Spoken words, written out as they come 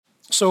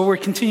So we're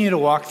continuing to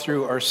walk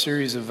through our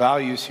series of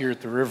values here at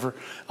the River.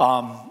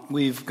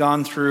 We've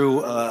gone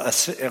through,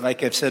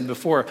 like I've said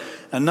before,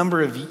 a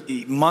number of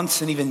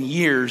months and even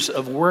years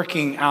of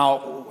working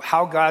out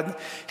how God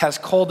has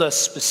called us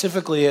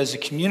specifically as a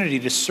community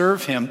to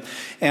serve Him.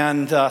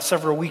 And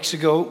several weeks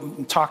ago,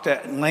 we talked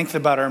at length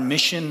about our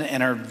mission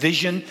and our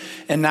vision.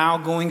 And now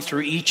going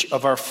through each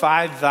of our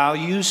 5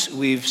 values,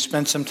 we've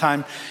spent some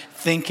time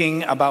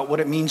thinking about what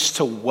it means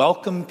to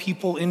welcome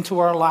people into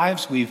our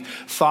lives. We've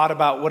thought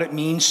about what it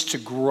means to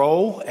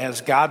grow as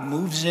God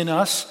moves in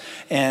us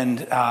and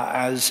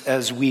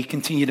as we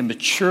continue to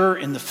mature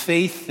in the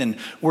faith and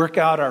work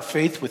out our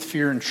faith with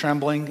fear and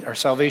trembling, our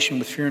salvation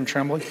with fear and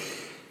trembling.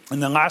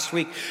 And then last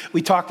week,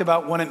 we talked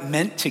about what it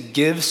meant to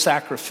give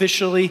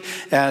sacrificially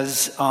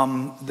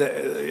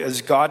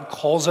as God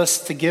calls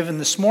us to give. And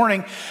this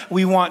morning,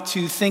 we want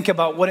to think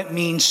about what it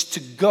means to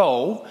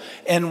go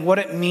and what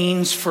it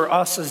means for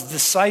us as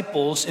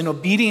disciples in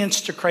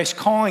obedience to Christ's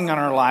calling on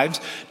our lives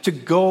to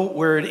go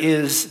where it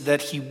is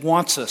that He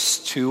wants us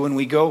to. And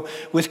we go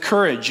with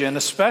courage. And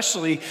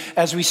especially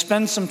as we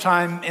spend some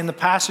time in the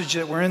passage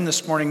that we're in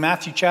this morning,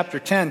 Matthew chapter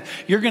 10,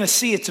 you're going to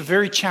see it's a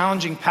very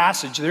challenging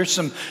passage. There's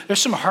some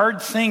hard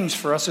things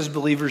for us as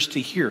believers to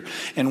hear.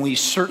 And we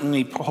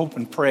certainly hope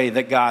and pray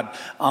that God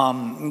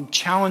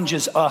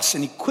challenges us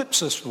and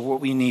equips us with what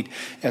we need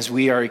as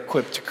we are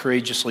equipped to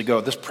courageously go.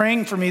 This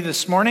praying for me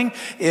this morning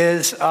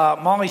is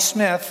Molly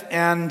Smith.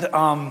 And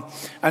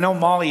I know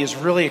Molly is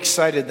really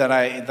excited that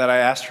I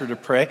asked her to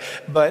pray.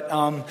 But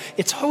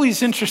it's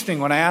always interesting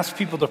when I ask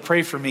people to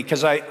pray for me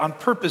because I on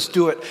purpose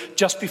do it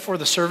just before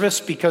the service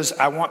because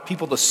I want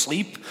people to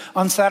sleep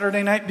on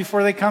Saturday night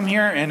before they come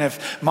here. And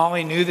if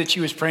Molly knew that she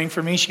was praying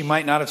for me, she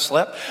might not have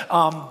slept.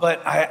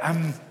 But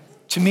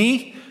to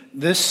me,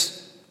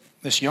 this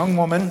young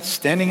woman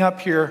standing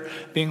up here,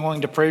 being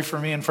willing to pray for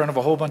me in front of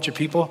a whole bunch of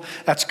people,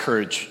 that's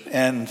courage.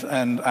 And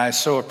I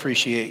so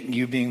appreciate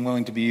you being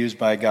willing to be used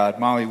by God.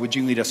 Molly, would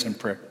you lead us in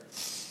prayer?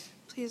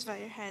 Please bow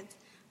your heads.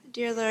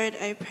 Dear Lord,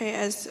 I pray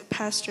as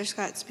Pastor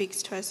Scott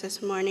speaks to us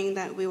this morning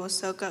that we will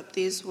soak up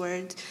these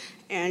words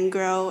and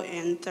grow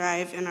and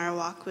thrive in our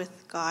walk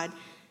with God.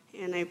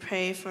 And I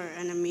pray for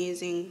an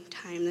amazing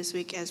time this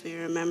week as we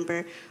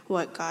remember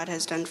what God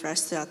has done for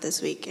us throughout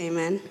this week.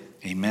 Amen.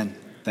 Amen.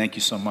 Thank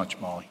you so much,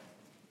 Molly.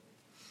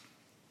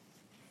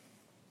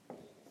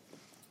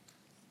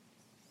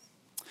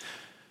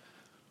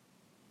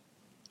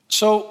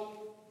 So,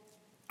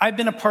 I've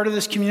been a part of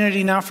this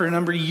community now for a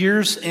number of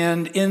years,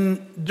 and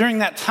during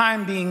that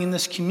time being in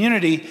this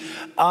community,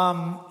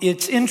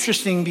 it's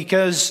interesting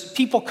because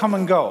people come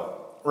and go.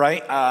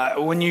 Right?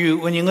 When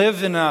you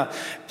live in a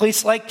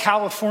place like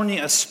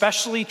California,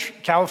 especially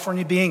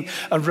California being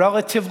a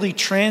relatively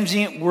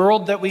transient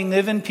world that we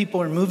live in,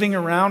 people are moving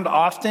around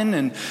often,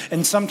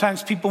 and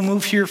sometimes people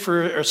move here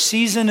for a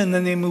season and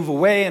then they move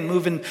away and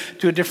move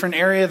into a different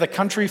area of the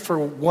country for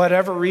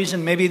whatever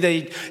reason. Maybe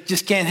they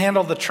just can't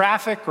handle the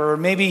traffic, or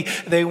maybe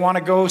they want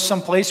to go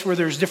someplace where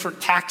there's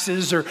different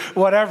taxes or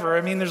whatever.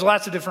 I mean, there's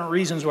lots of different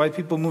reasons why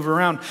people move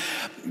around.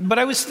 But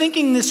I was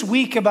thinking this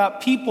week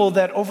about people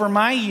that over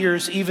my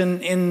years,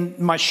 even in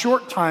my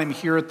short time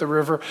here at the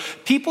River,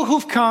 people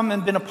who've come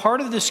and been a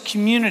part of this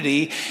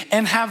community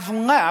and have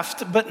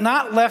left, but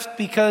not left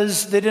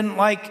because they didn't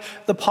like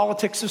the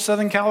politics of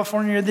Southern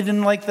California, or they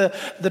didn't like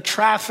the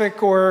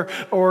traffic or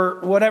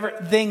whatever.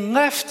 They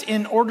left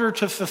in order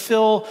to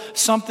fulfill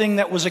something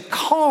that was a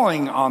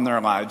calling on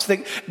their lives, that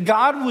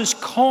God was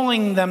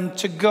calling them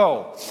to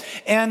go.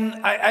 And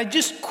I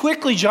just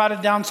quickly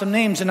jotted down some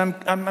names, and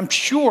I'm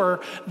sure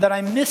that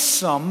I missed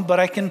some, but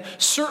I can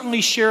certainly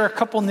share a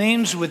couple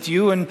names with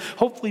you and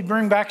hopefully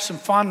bring back some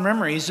fond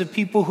memories of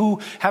people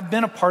who have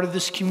been a part of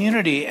this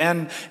community.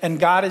 And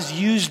God is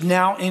used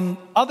now in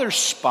other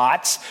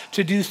spots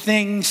to do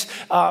things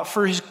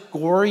for His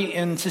glory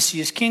and to see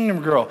His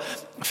kingdom grow.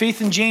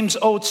 Faith and James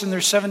Oates and their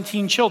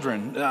 17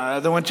 children,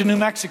 they went to New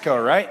Mexico,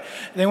 right?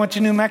 They went to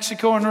New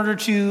Mexico in order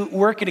to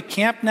work at a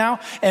camp now,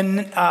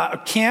 and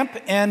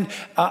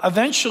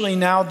eventually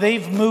now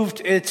they've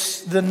moved.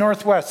 It's the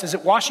Northwest. Is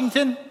it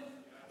Washington?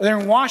 They're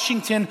in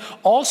Washington,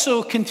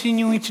 also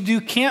continuing to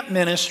do camp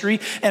ministry.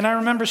 And I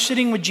remember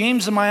sitting with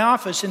James in my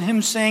office and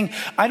him saying,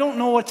 I don't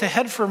know what's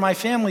ahead for my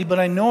family, but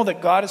I know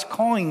that God is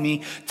calling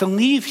me to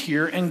leave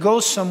here and go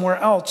somewhere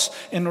else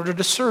in order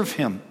to serve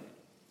Him.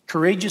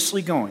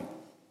 Courageously going.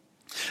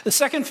 The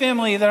second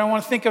family that I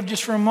want to think of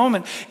just for a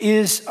moment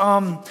is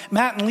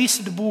Matt and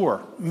Lisa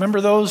DeBoer.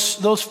 Remember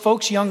those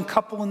folks, young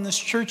couple in this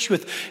church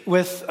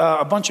with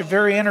a bunch of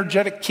very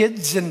energetic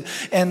kids, and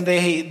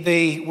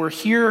they were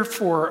here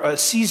for a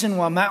season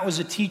while Matt was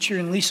a teacher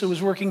and Lisa was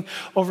working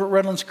over at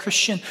Redlands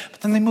Christian.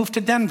 But then they moved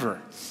to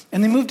Denver.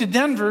 And they moved to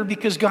Denver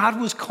because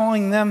God was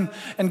calling them,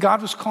 and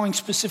God was calling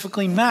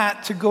specifically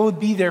Matt to go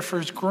be there for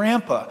his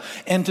grandpa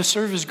and to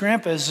serve his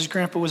grandpa as his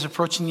grandpa was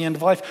approaching the end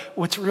of life.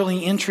 What's really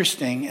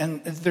interesting,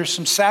 and there's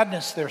some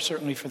sadness there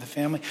certainly for the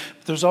family,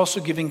 but there's also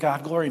giving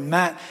God glory.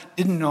 Matt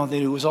didn't know that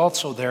he was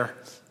also there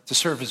to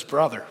serve his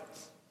brother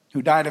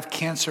who died of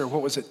cancer,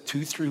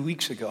 2-3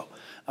 weeks ago.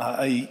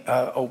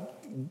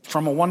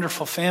 from a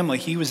wonderful family.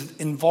 He was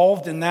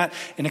involved in that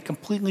in a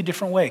completely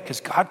different way because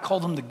God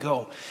called him to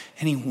go,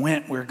 and he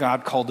went where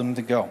God called him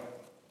to go.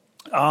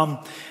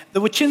 The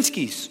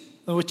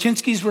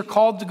Wachinskis were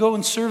called to go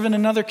and serve in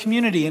another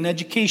community in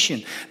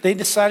education. They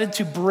decided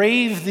to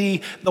brave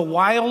the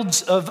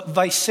wilds of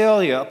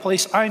Visalia, a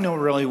place I know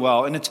really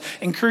well, and it's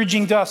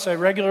encouraging to us. I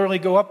regularly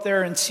go up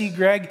there and see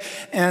Greg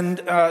and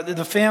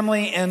the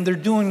family, and they're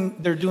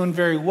doing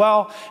very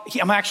well.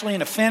 I'm actually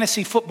in a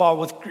fantasy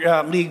football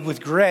league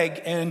with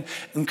Greg, and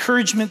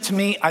encouragement to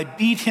me, I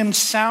beat him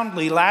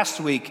soundly last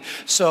week,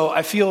 so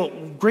I feel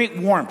great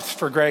warmth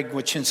for Greg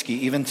Wachinski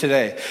even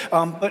today.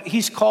 But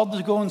he's called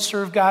to go and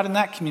serve God in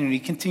that community. He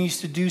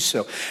continues to do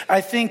so.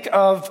 I think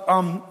of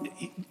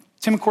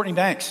Tim and Courtney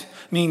Banks.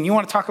 I mean, you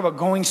want to talk about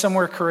going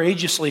somewhere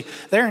courageously.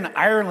 They're in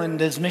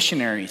Ireland as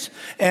missionaries,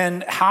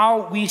 and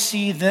how we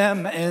see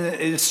them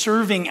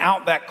serving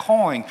out that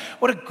calling.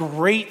 What a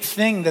great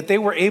thing that they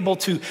were able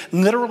to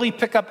literally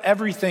pick up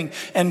everything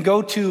and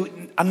go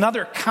to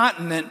another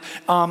continent.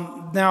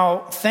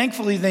 Now,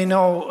 thankfully, they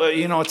know,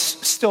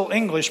 it's still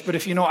English, but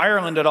if you know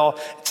Ireland at all,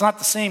 it's not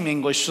the same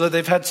English. So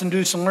they've had to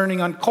do some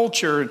learning on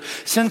culture, and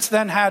since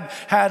then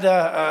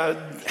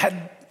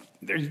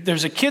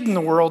there's a kid in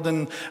the world,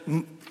 and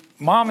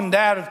mom and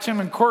dad of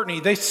Tim and Courtney,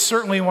 they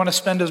certainly want to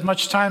spend as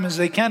much time as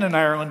they can in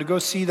Ireland to go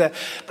see that.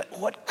 But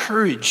what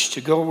courage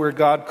to go where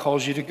God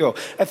calls you to go.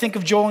 I think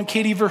of Joel and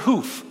Katie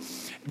Verhoof.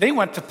 They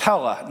went to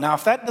Pella. Now,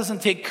 if that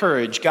doesn't take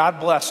courage,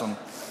 God bless them.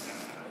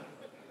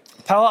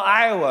 Pella,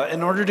 Iowa,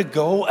 in order to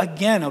go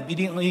again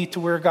obediently to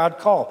where God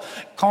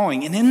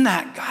calling. And in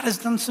that, God has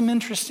done some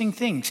interesting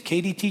things.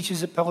 Katie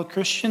teaches at Pella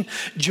Christian.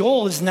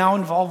 Joel is now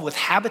involved with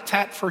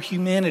Habitat for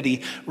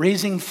Humanity,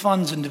 raising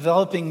funds and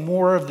developing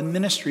more of the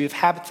ministry of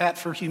Habitat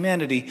for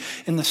Humanity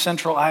in the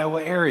central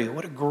Iowa area.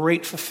 What a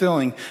great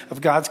fulfilling of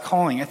God's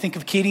calling. I think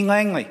of Katie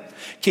Langley.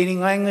 Katie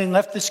Langley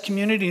left this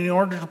community in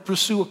order to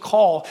pursue a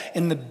call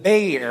in the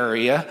Bay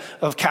Area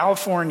of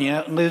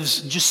California,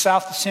 lives just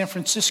south of San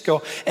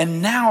Francisco,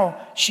 and now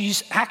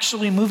she's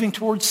actually moving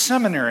towards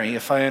seminary,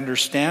 if I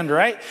understand,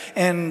 right?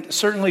 And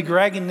certainly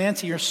Greg and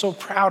Nancy are so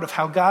proud of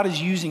how God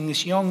is using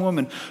this young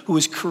woman who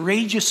is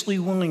courageously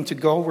willing to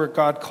go where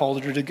God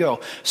called her to go.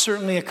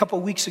 Certainly a couple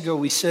weeks ago,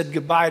 we said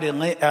goodbye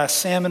to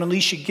Sam and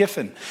Alicia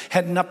Giffen,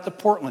 heading up to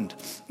Portland.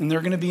 And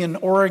they're going to be in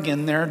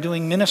Oregon. They're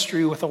doing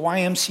ministry with a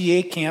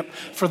YMCA camp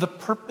for the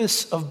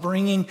purpose of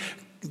bringing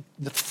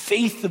the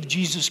faith of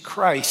Jesus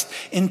Christ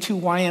into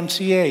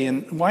YMCA.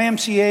 And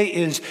YMCA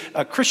is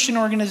a Christian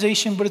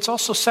organization, but it's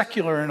also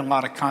secular in a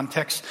lot of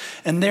contexts.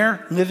 And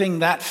they're living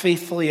that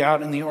faithfully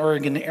out in the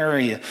Oregon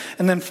area.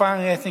 And then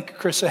finally, I think of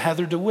Chris and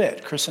Heather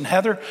DeWitt. Chris and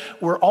Heather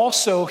were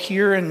also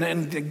here, and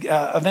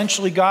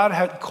eventually God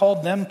had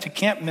called them to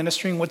camp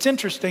ministry. And what's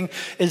interesting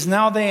is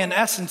now they, in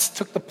essence,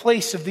 took the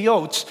place of the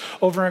Oats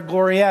over at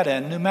Glorieta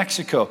in New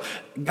Mexico.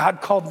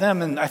 God called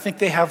them, and I think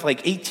they have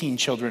like 18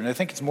 children. I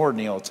think it's more than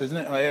the Oats, isn't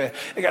it?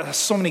 They got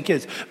so many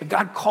kids. But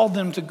God called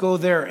them to go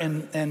there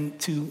and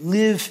to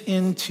live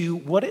into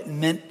what it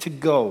meant to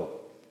go.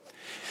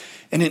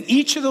 And in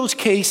each of those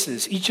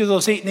cases, each of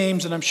those 8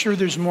 names, and I'm sure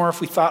there's more if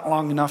we thought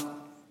long enough,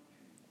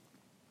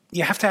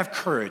 you have to have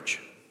courage.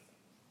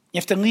 You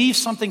have to leave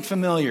something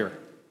familiar.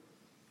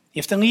 You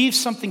have to leave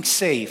something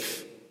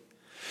safe.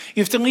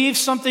 You have to leave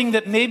something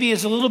that maybe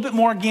is a little bit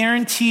more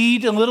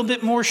guaranteed, a little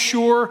bit more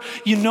sure.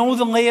 You know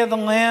the lay of the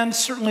land.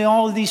 Certainly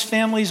all of these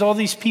families, all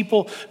these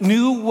people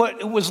knew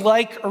what it was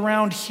like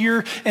around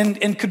here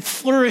and could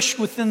flourish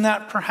within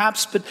that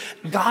perhaps, but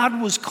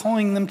God was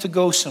calling them to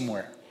go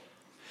somewhere.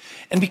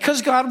 And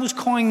because God was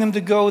calling them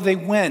to go, they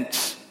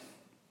went.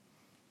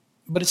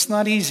 But it's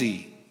not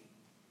easy.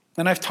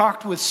 And I've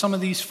talked with some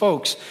of these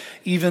folks,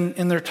 even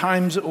in their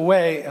times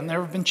away, and there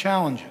have been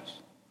challenges.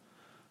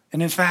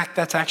 And in fact,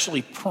 that's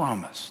actually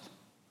promised.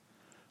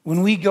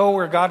 When we go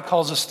where God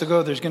calls us to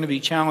go, there's going to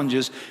be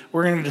challenges.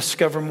 We're going to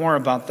discover more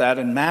about that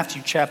in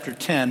Matthew chapter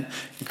 10. I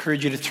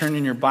encourage you to turn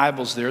in your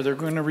Bibles there. They're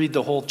going to read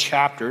the whole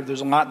chapter.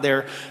 There's a lot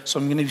there, so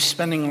I'm going to be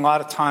spending a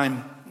lot of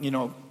time,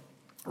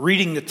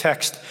 reading the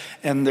text,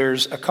 and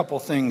there's a couple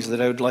things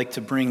that I would like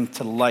to bring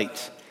to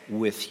light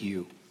with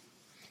you.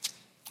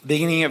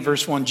 Beginning at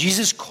verse 1,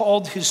 Jesus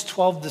called his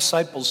 12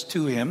 disciples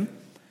to him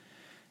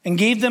and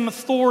gave them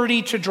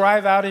authority to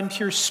drive out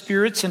impure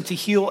spirits and to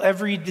heal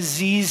every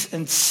disease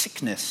and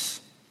sickness.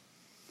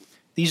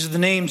 These are the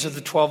names of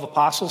the 12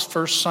 apostles.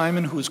 First,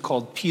 Simon, who is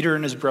called Peter,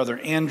 and his brother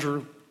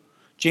Andrew.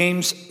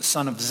 James,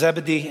 son of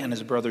Zebedee, and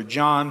his brother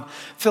John.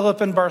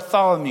 Philip and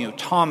Bartholomew.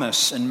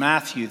 Thomas and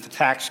Matthew, the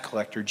tax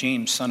collector.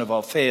 James, son of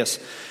Alphaeus,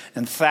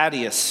 and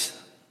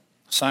Thaddeus.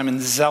 Simon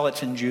the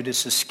Zealot, and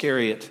Judas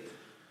Iscariot,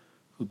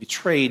 who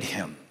betrayed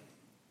him.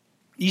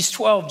 These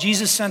 12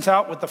 Jesus sent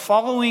out with the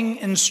following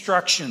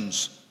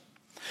instructions.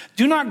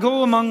 Do not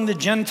go among the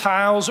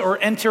Gentiles or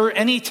enter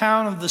any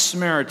town of the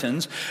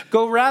Samaritans.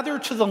 Go rather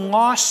to the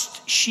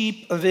lost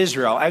sheep of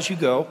Israel. As you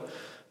go,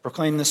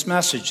 proclaim this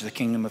message: the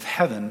kingdom of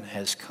heaven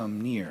has come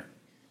near.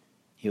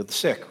 Heal the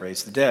sick,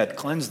 raise the dead,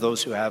 cleanse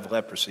those who have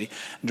leprosy,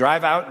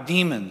 drive out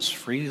demons.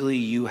 Freely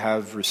you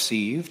have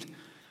received,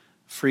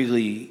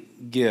 freely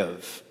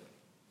give.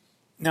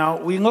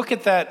 Now, we look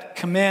at that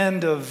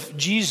command of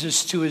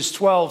Jesus to his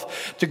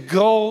 12 to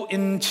go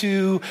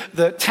into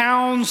the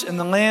towns and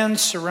the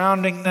lands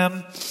surrounding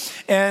them.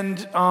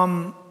 And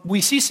we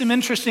see some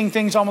interesting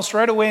things almost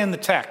right away in the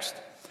text.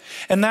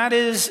 And that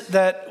is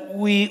that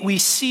we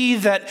see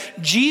that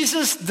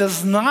Jesus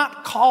does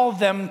not call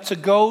them to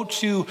go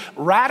to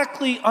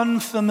radically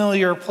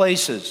unfamiliar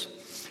places.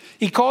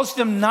 He calls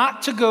them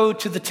not to go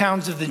to the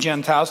towns of the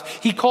Gentiles.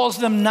 He calls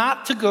them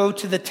not to go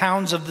to the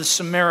towns of the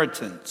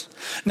Samaritans.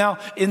 Now,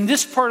 in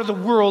this part of the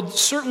world,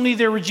 certainly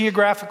there were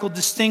geographical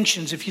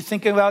distinctions. If you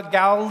think about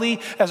Galilee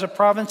as a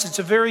province, it's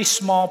a very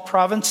small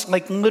province,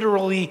 like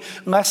literally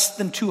less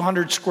than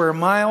 200 square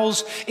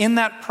miles. In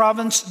that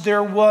province,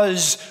 there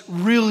was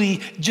really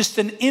just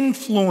an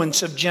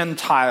influence of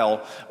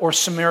Gentile or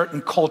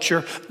Samaritan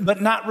culture, but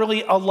not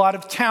really a lot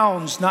of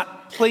towns, not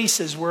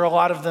places where a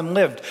lot of them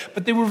lived.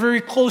 But they were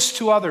very close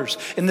to others.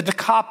 In the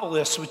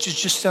Decapolis, which is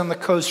just down the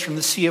coast from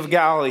the Sea of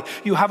Galilee,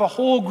 you have a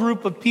whole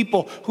group of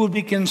people who would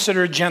be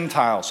considered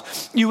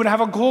Gentiles. You would have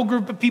a whole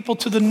group of people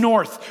to the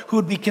north who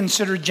would be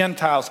considered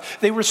Gentiles.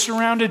 They were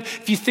surrounded,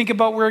 if you think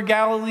about where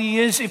Galilee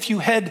is, if you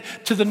head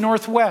to the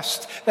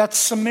northwest, that's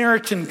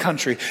Samaritan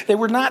country. They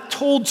were not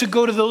told to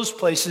go to those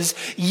places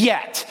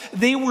yet.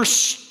 They were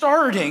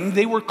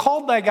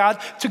called by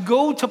God to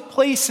go to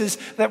places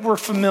that were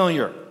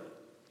familiar.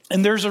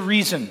 And there's a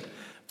reason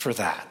for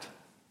that.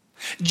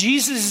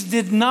 Jesus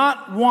did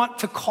not want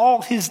to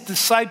call his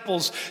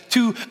disciples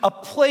to a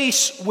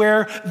place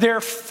where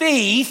their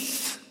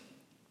faith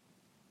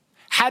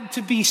had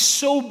to be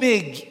so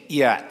big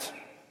yet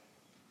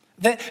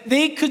that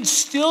they could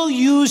still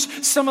use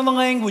some of the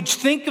language.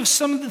 Think of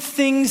some of the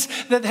things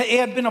that they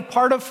had been a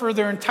part of for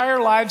their entire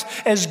lives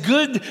as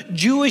good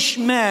Jewish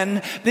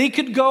men. They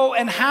could go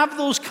and have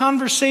those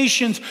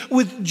conversations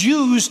with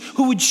Jews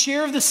who would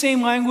share the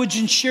same language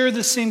and share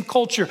the same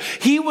culture.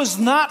 He was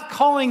not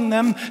calling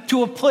them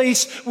to a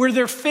place where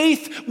their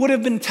faith would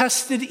have been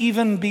tested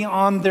even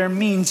beyond their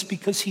means,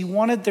 because he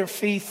wanted their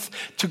faith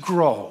to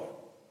grow.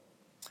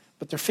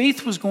 But their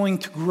faith was going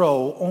to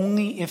grow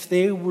only if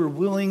they were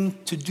willing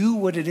to do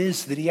what it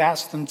is that he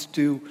asked them to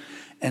do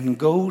and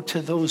go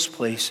to those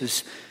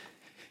places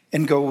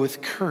and go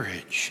with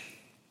courage.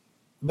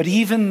 But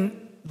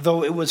even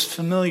though it was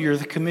familiar,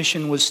 the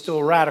commission was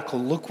still radical.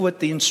 Look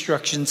what the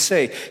instructions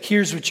say.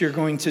 Here's what you're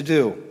going to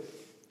do.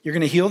 You're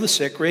going to heal the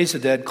sick, raise the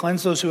dead,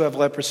 cleanse those who have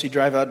leprosy,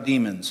 drive out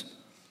demons.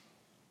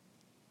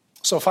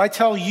 So if I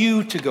tell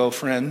you to go,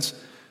 friends,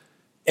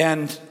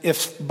 and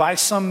if by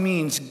some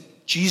means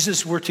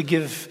Jesus were to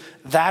give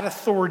that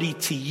authority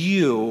to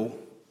you,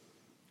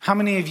 how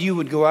many of you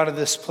would go out of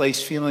this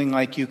place feeling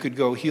like you could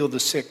go heal the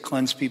sick,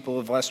 cleanse people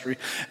of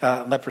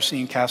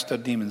leprosy, and cast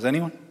out demons?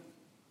 Anyone?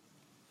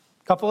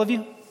 A couple of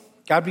you?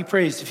 God be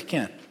praised if you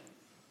can.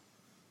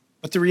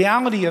 But the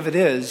reality of it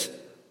is,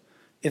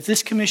 if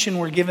this commission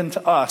were given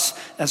to us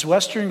as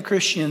Western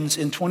Christians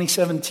in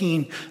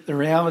 2017, the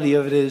reality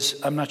of it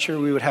is, I'm not sure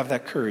we would have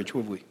that courage,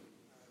 would we?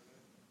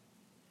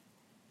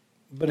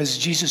 But has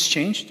Jesus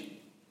changed?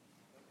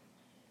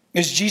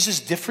 Is Jesus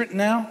different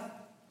now?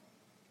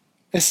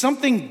 Is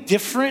something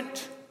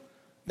different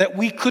that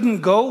we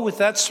couldn't go with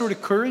that sort of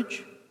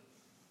courage?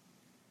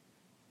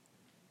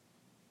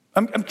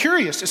 I'm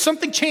curious. Has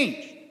something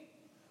changed?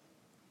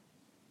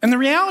 And the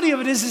reality of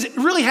it is it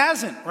really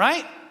hasn't,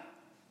 right?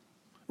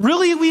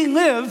 Really, we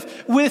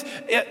live with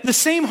the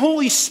same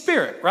Holy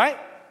Spirit, right?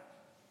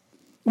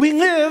 We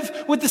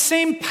live with the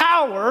same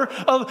power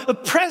of the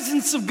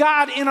presence of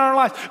God in our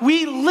lives.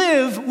 We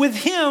live with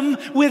him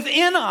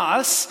within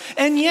us,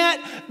 and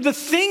yet the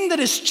thing that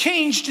has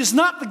changed is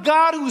not the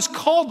God who has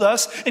called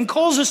us and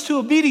calls us to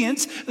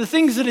obedience. The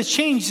things that has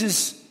changed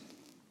is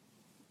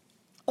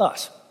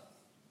us.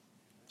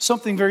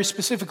 Something very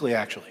specifically,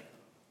 actually.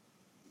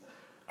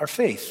 Our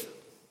faith.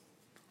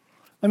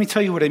 Let me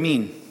tell you what I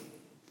mean.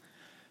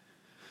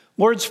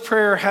 Lord's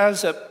Prayer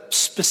has a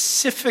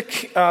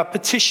specific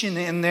petition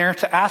in there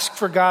to ask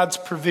for God's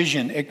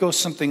provision. It goes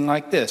something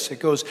like this. It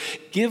goes,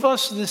 give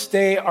us this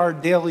day our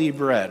daily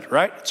bread,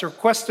 right? It's a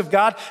request of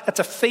God. That's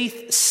a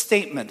faith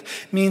statement.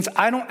 It means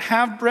I don't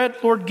have bread.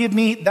 Lord, give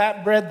me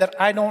that bread that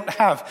I don't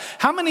have.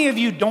 How many of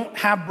you don't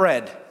have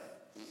bread?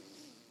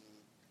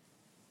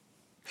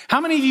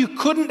 How many of you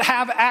couldn't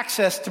have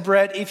access to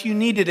bread if you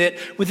needed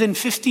it within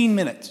 15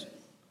 minutes?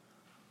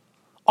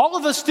 All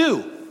of us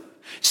do.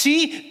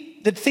 See,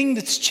 the thing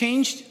that's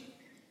changed?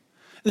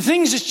 The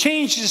thing that's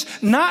changed is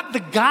not the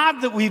God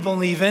that we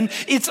believe in.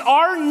 It's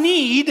our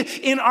need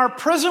in our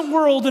present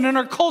world and in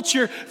our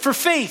culture for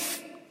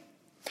faith.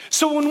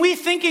 So when we're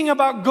thinking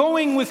about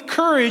going with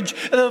courage,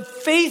 the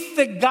faith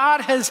that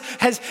God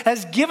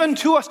has given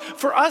to us,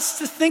 for us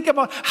to think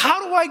about,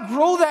 how do I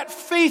grow that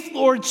faith,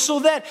 Lord, so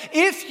that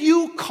if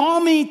you call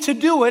me to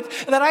do it,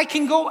 that I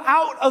can go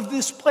out of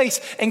this place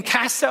and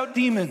cast out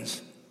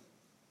demons,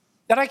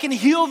 that I can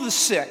heal the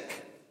sick,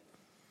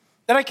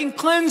 that I can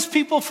cleanse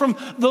people from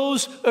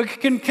cleanse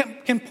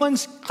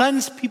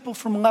people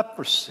from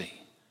leprosy.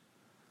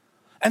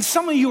 And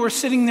some of you are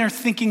sitting there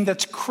thinking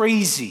that's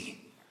crazy.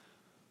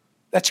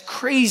 That's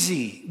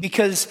crazy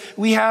because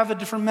we have a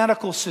different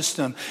medical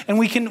system and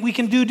we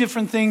can do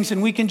different things,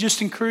 and we can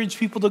just encourage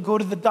people to go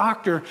to the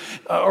doctor,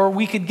 or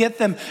we could get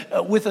them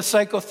with a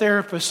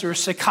psychotherapist or a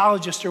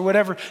psychologist or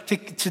whatever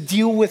to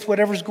deal with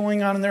whatever's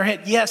going on in their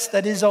head. Yes,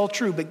 that is all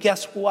true, but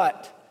guess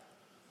what?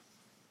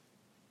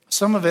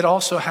 Some of it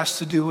also has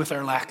to do with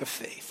our lack of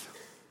faith.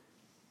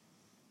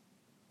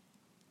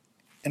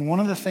 And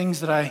one of the things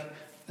that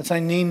as I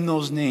name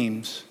those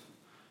names,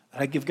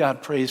 that I give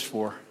God praise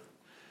for,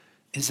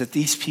 is that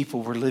these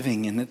people were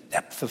living in a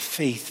depth of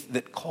faith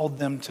that called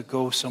them to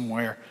go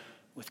somewhere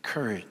with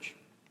courage.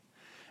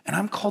 And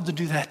I'm called to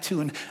do that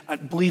too. And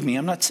believe me,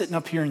 I'm not sitting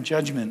up here in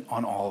judgment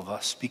on all of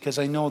us, because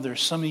I know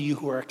there's some of you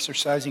who are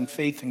exercising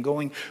faith and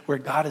going where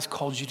God has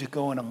called you to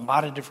go in a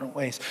lot of different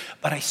ways.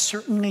 But I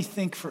certainly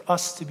think for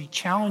us to be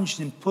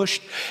challenged and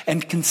pushed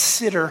and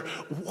consider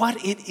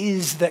what it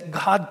is that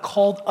God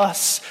calls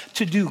us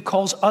to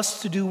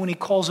do when he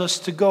calls us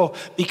to go.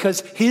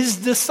 Because his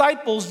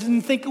disciples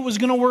didn't think it was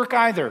going to work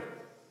either.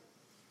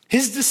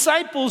 His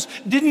disciples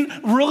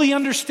didn't really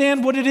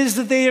understand what it is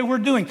that they were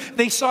doing.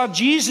 They saw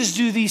Jesus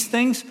do these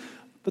things,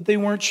 but they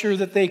weren't sure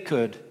that they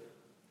could.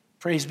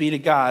 Praise be to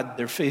God,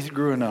 their faith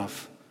grew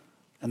enough,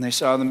 and they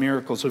saw the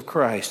miracles of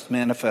Christ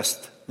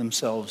manifest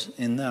themselves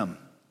in them.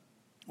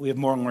 We have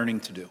more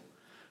learning to do.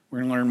 We're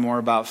going to learn more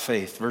about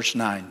faith. Verse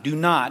 9, do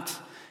not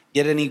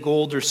get any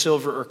gold or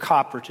silver or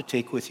copper to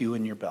take with you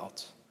in your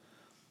belts.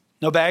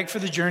 No bag for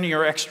the journey,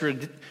 or extra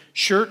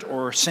shirt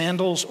or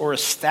sandals, or a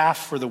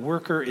staff, for the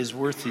worker is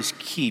worth his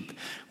keep.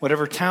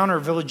 Whatever town or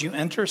village you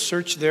enter,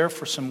 search there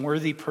for some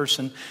worthy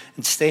person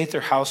and stay at their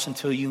house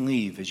until you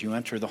leave. As you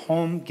enter the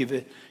home, give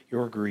it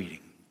your greeting.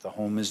 If the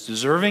home is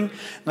deserving,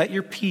 let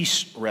your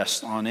peace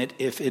rest on it.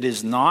 If it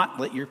is not,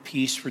 let your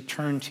peace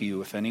return to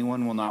you. If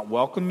anyone will not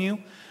welcome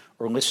you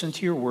or listen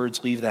to your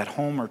words, leave that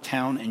home or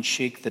town and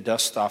shake the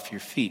dust off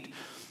your feet.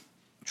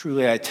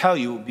 Truly, I tell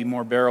you, it will be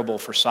more bearable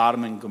for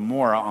Sodom and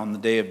Gomorrah on the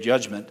day of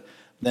judgment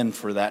than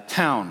for that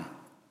town.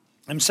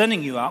 I'm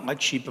sending you out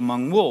like sheep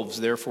among wolves.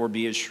 Therefore,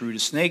 be as shrewd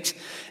as snakes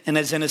and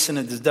as innocent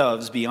as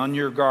doves. Be on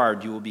your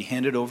guard. You will be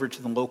handed over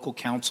to the local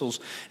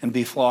councils and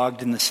be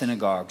flogged in the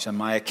synagogues. On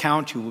my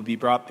account, you will be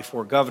brought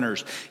before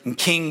governors and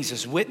kings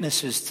as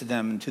witnesses to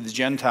them and to the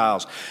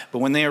Gentiles. But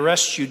when they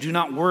arrest you, do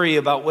not worry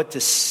about what to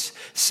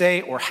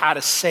say or how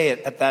to say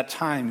it. At that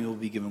time, you will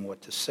be given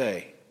what to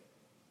say.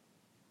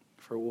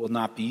 For it will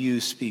not be you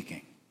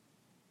speaking,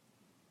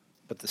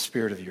 but the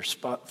Spirit of your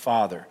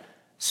Father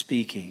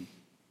speaking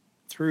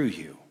through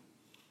you.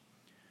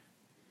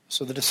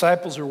 So the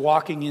disciples are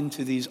walking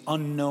into these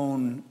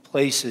unknown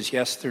places.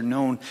 Yes, they're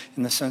known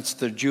in the sense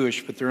that they're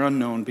Jewish, but they're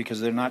unknown because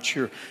they're not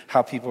sure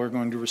how people are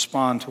going to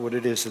respond to what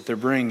it is that they're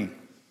bringing.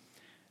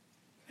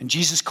 And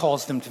Jesus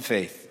calls them to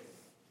faith.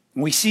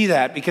 And we see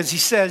that because he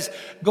says,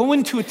 go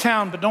into a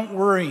town, but don't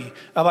worry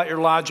about your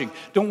lodging.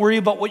 Don't worry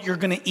about what you're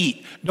going to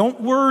eat. Don't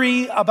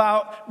worry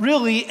about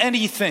really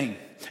anything.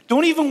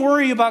 Don't even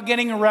worry about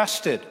getting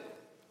arrested.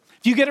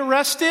 If you get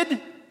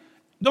arrested,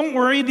 don't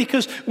worry,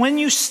 because when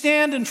you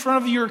stand in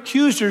front of your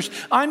accusers,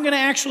 I'm going to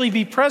actually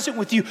be present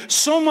with you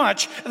so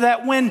much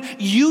that when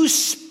you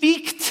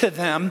speak to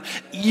them,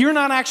 you're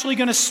not actually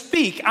going to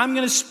speak. I'm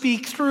going to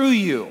speak through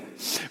you.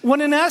 When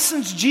in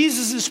essence,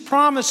 Jesus is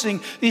promising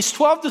these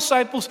 12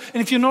 disciples,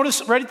 and if you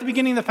notice right at the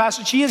beginning of the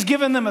passage, he has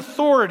given them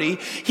authority.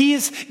 He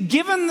has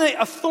given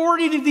the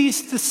authority to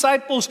these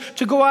disciples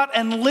to go out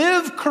and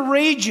live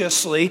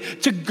courageously,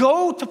 to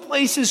go to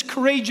places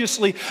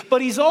courageously.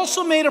 But he's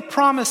also made a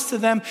promise to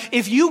them.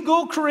 If you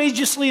go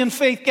courageously in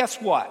faith,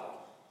 guess what?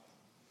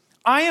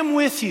 I am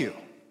with you.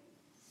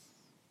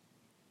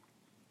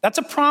 That's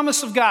a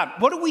promise of God.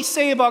 What do we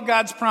say about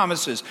God's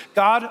promises?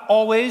 God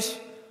always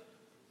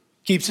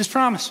keeps his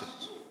promises.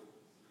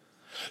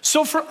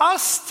 So for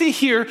us to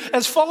hear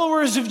as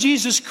followers of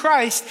Jesus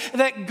Christ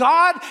that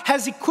God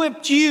has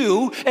equipped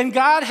you and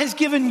God has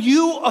given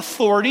you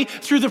authority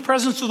through the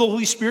presence of the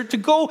Holy Spirit to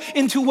go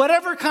into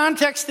whatever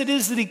context it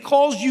is that he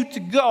calls you to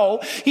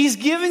go. He's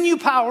given you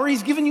power.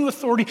 He's given you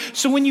authority.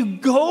 So when you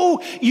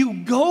go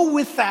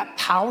with that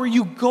power.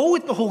 You go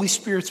with the Holy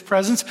Spirit's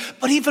presence.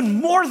 But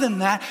even more than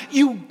that,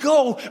 you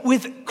go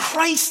with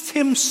Christ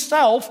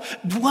himself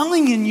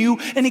dwelling in you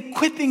and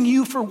equipping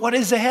you for what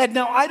is ahead.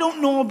 Now, I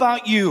don't know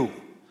about you,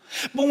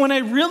 but when I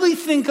really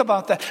think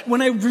about that,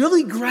 when I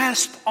really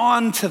grasp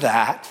onto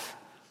that,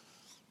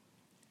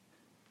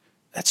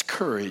 that's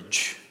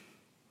courage.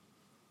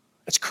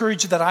 That's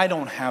courage that I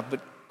don't have,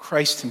 but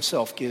Christ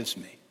himself gives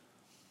me.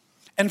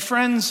 And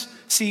friends,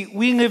 see,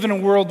 we live in a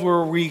world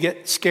where we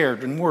get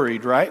scared and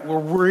worried, right? We're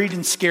worried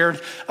and scared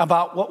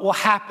about what will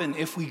happen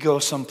if we go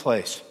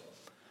someplace.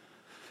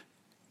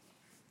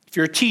 If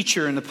you're a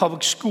teacher in the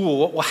public school,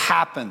 what will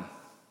happen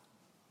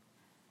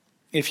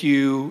if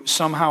you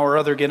somehow or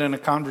other get in a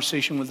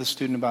conversation with a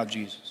student about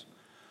Jesus?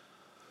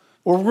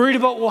 We're worried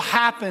about what will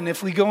happen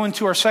if we go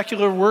into our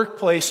secular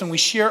workplace and we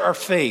share our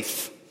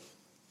faith.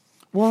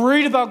 We're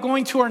worried about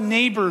going to our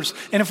neighbors,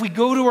 and if we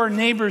go to our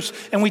neighbors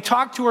and we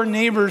talk to our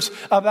neighbors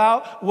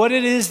about what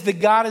it is that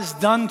God has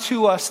done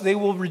to us, they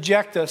will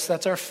reject us.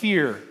 That's our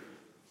fear.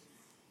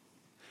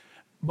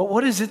 But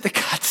what is it that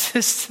God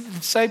says to the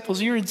disciples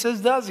here and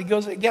says does? He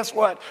goes, guess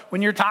what?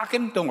 When you're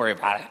talking, don't worry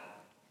about it.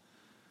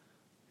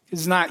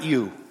 It's not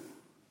you.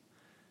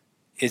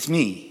 It's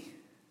me.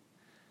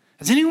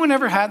 Has anyone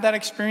ever had that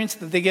experience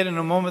that they get in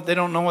a moment, they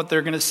don't know what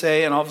they're going to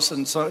say, and all of a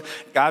sudden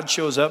God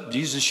shows up,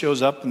 Jesus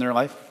shows up in their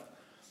life?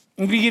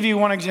 I'm going to give you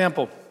one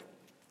example.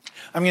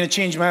 I'm going to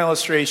change my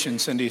illustration,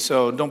 Cindy,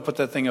 so don't put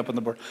that thing up on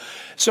the board.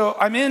 So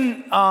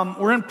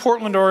we're in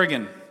Portland,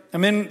 Oregon.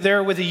 I'm in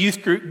there with a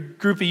youth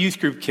group of youth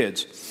group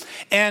kids.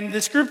 And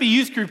this group of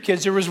youth group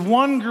kids, there was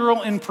one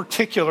girl in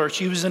particular.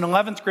 She was in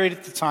 11th grade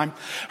at the time.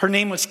 Her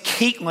name was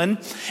Caitlin.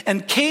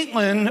 And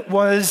Caitlin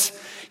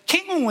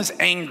was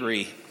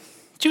angry.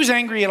 She was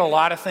angry at a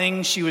lot of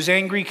things. She was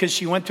angry because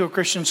she went to a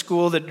Christian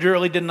school that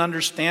really didn't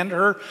understand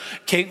her.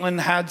 Caitlin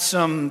had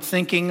some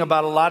thinking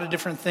about a lot of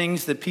different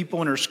things that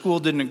people in her school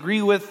didn't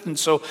agree with. And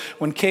so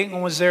when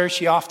Caitlin was there,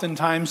 she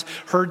oftentimes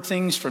heard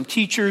things from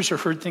teachers or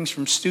heard things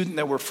from students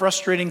that were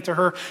frustrating to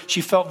her.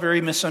 She felt very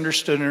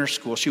misunderstood in her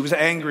school. She was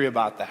angry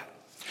about that.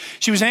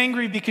 She was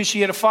angry because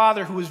she had a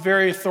father who was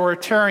very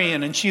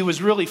authoritarian, and she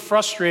was really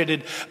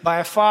frustrated by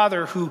a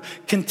father who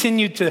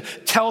continued to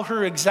tell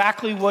her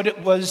exactly what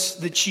it was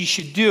that she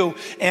should do.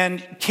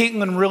 And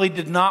Caitlin really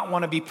did not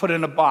want to be put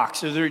in a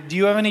box. Do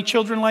you have any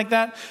children like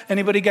that?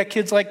 Anybody got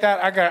kids like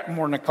that? I got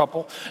more than a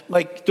couple.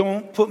 Like,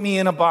 don't put me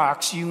in a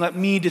box. You let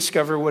me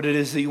discover what it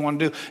is that you want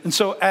to do. And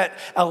so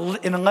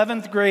in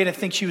 11th grade, I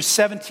think she was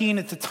 17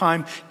 at the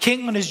time,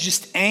 Caitlin is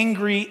just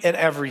angry at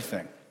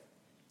everything.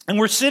 And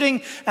we're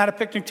sitting at a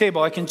picnic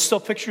table. I can still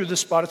picture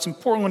this spot. It's in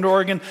Portland,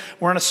 Oregon.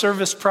 We're on a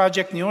service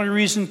project. And the only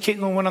reason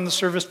Caitlin went on the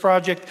service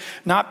project,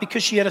 not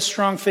because she had a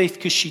strong faith,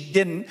 because she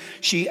didn't.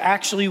 She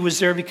actually was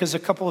there because a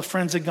couple of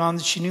friends had gone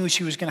that she knew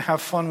she was going to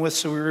have fun with.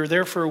 So we were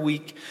there for a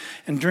week.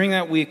 And during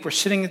that week, we're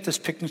sitting at this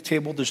picnic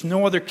table. There's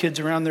no other kids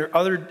around there,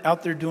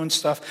 out there doing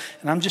stuff.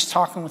 And I'm just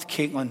talking with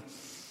Caitlin.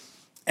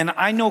 And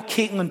I know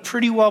Caitlin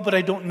pretty well, but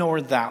I don't know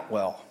her that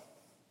well.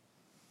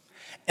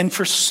 And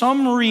for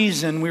some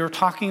reason, we were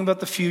talking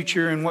about the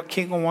future and what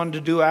Caitlin wanted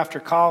to do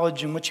after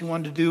college and what she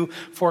wanted to do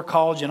for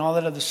college and all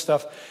that other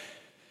stuff.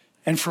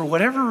 And for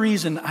whatever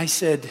reason, I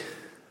said,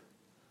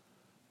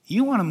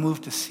 you want to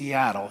move to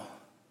Seattle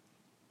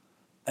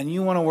and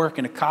you want to work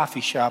in a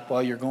coffee shop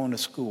while you're going to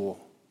school.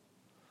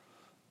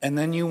 And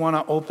then you want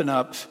to open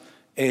up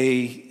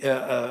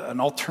an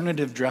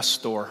alternative dress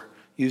store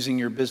using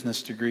your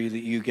business degree that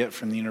you get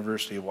from the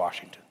University of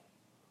Washington.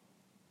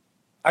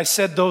 I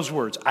said those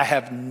words. I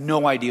have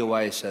no idea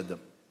why I said them.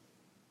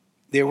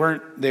 They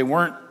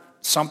weren't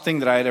something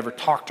that I had ever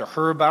talked to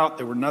her about.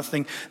 They were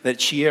nothing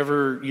that she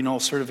ever,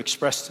 sort of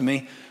expressed to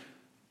me.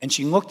 And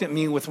she looked at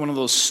me with one of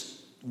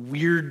those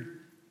weird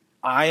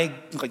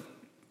like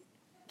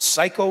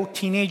psycho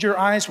teenager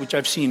eyes, which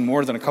I've seen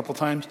more than a couple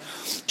times.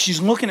 She's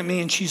looking at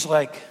me and she's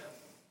like,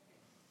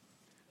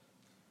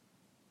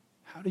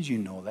 how did you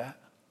know that?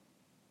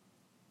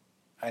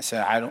 I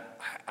said,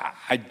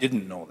 I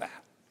didn't know that.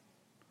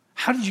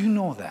 How did you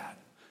know that?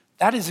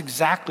 That is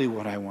exactly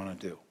what I want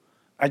to do.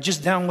 I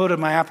just downloaded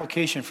my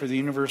application for the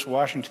University of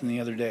Washington the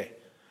other day.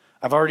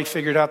 I've already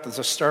figured out that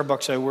the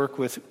Starbucks I work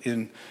with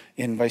in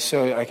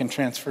Visalia, I can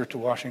transfer to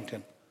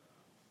Washington.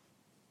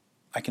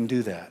 I can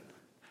do that.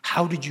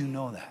 How did you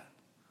know that?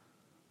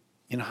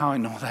 You know how I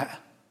know that?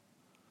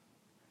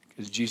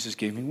 Because Jesus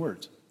gave me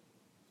words.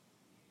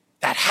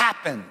 That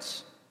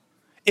happens.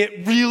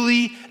 It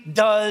really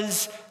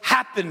does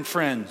happen,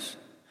 friends.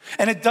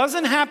 And it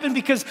doesn't happen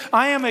because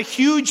I am a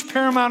huge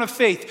paramount of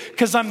faith,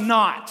 because I'm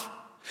not.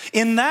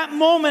 In that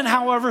moment,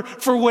 however,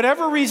 for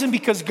whatever reason,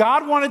 because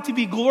God wanted to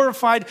be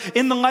glorified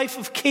in the life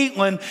of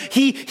Caitlin,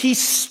 he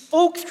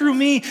spoke through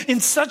me in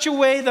such a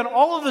way that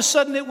all of a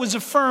sudden it was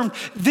affirmed.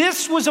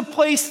 This was a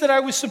place that I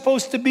was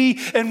supposed to be.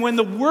 And when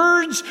the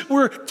words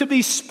were to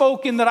be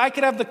spoken, that I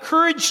could have the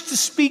courage to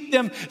speak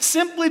them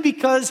simply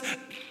because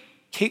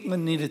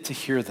Caitlin needed to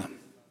hear them.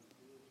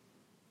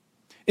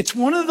 It's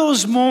one of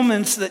those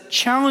moments that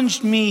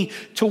challenged me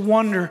to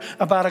wonder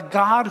about a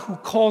God who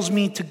calls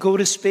me to go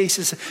to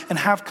spaces and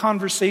have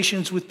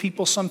conversations with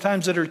people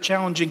sometimes that are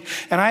challenging.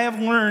 And I have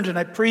learned, and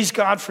I praise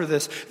God for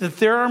this, that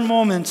there are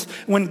moments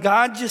when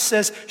God just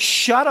says,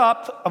 shut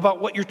up about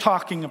what you're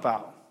talking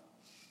about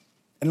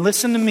and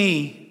listen to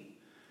me.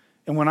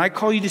 And when I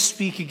call you to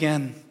speak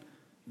again,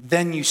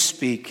 then you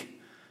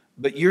speak.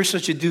 But you're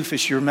such a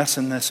doofus, you're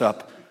messing this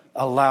up.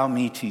 Allow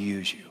me to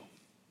use you.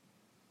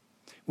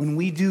 When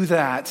we do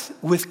that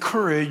with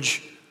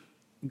courage,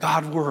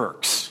 God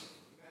works.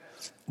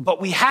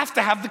 But we have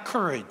to have the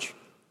courage.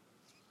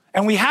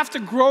 And we have to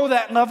grow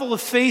that level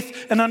of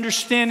faith and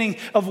understanding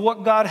of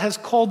what God has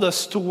called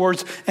us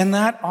towards. And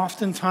that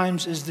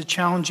oftentimes is the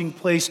challenging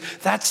place.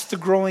 That's the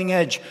growing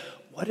edge.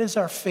 What is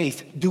our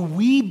faith? Do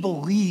we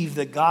believe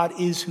that God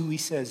is who he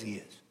says he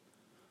is?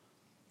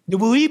 Do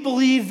we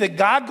believe that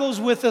God goes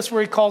with us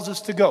where he calls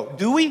us to go?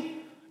 Do we?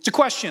 It's a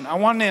question. I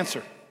want an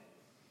answer.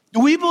 Do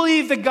we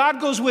believe that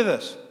God goes with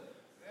us?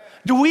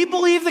 Do we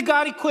believe that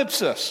God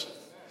equips us?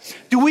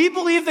 Do we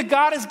believe that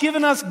God has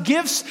given us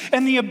gifts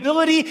and the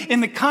ability in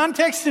the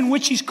context in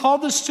which he's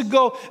called us to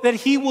go, that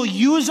he will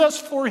use us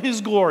for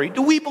his glory?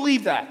 Do we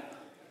believe that?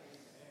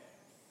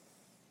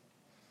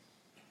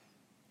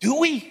 Do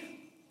we?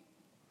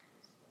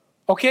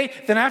 Okay,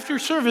 then after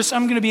service,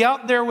 I'm going to be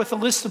out there with a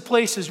list of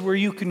places where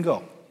you can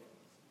go.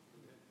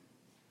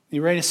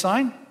 You ready to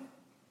sign?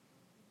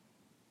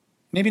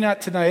 Maybe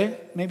not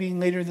tonight, maybe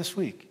later this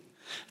week.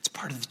 It's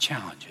part of the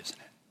challenge, isn't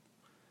it?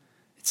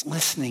 It's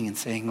listening and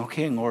saying,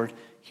 okay, Lord,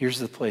 here's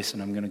the place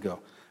and I'm going to go.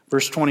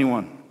 Verse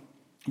 21.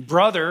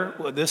 Brother,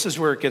 well, this is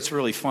where it gets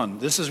really fun.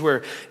 This is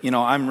where,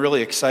 I'm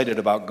really excited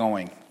about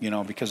going,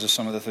 because of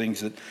some of the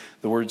things that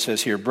the word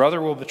says here.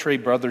 Brother will betray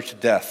brother to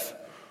death,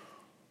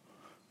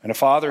 and a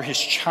father his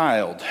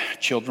child.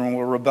 Children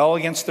will rebel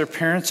against their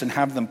parents and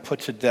have them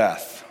put to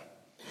death.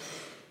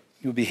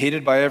 You will be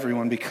hated by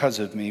everyone because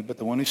of me, but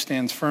the one who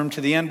stands firm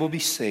to the end will be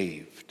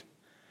saved.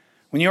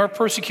 When you are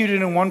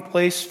persecuted in one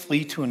place,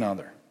 flee to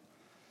another.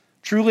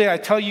 Truly, I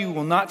tell you, you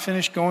will not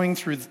finish going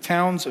through the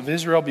towns of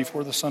Israel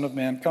before the Son of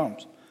Man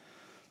comes.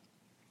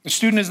 The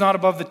student is not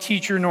above the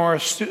teacher, nor a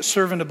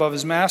servant above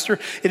his master.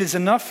 It is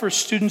enough for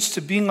students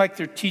to be like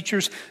their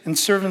teachers and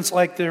servants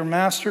like their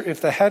master. If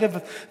the head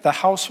of the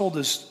household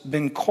has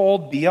been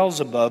called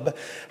Beelzebub,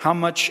 how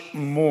much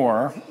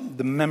more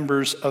the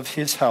members of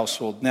his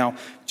household? Now,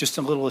 just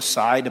a little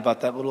aside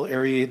about that little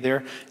area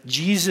there.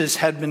 Jesus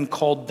had been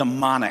called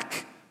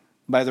demonic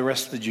by the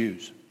rest of the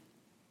Jews.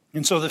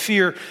 And so the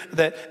fear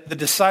that the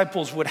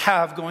disciples would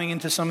have going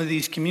into some of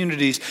these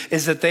communities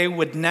is that they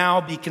would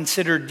now be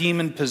considered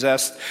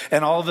demon-possessed,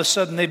 and all of a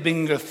sudden they've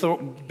been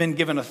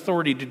given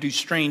authority to do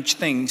strange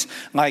things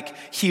like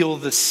heal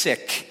the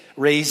sick,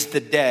 raise the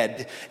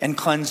dead, and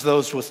cleanse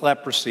those with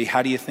leprosy.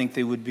 How do you think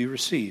they would be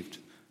received?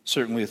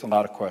 Certainly with a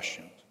lot of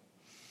questions.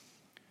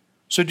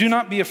 So do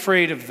not be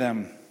afraid of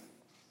them.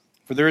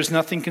 For there is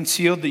nothing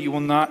concealed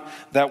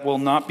that will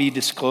not be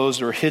disclosed,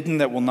 or hidden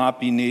that will not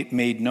be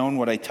made known.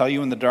 What I tell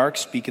you in the dark,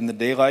 speak in the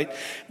daylight.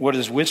 What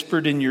is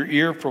whispered in your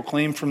ear,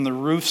 proclaim from the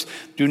roofs.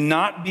 Do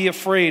not be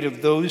afraid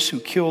of those who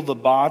kill the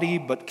body,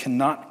 but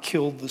cannot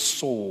kill the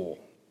soul.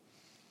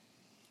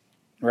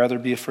 Rather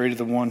be afraid of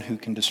the one who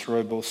can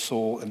destroy both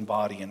soul and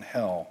body in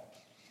hell.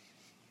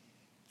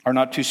 Are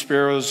not 2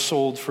 sparrows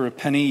sold for a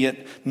penny?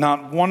 Yet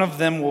not one of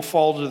them will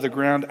fall to the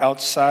ground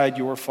outside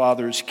your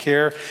Father's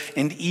care.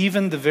 And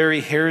even the very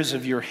hairs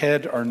of your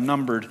head are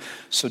numbered.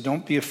 So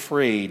don't be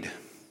afraid.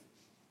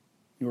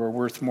 You are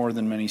worth more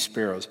than many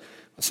sparrows.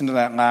 Listen to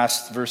that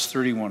last verse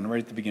 31,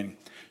 right at the beginning.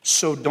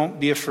 So don't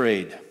be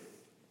afraid.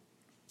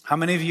 How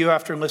many of you,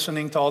 after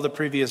listening to all the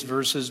previous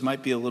verses,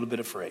 might be a little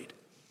bit afraid?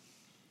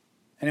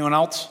 Anyone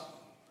else?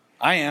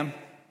 I am.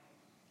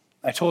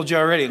 I told you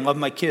already, I love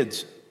my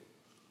kids.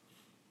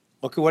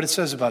 Look at what it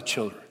says about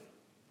children.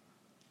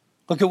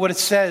 Look at what it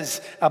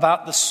says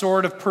about the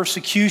sort of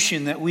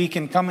persecution that we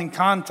can come in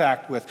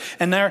contact with.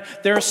 And there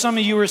are some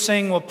of you who are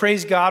saying, well,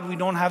 praise God, we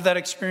don't have that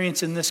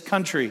experience in this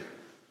country.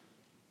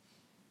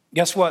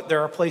 Guess what?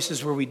 There are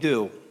places where we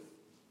do.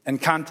 And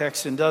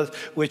context and does,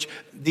 which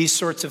these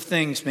sorts of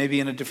things, maybe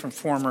in a different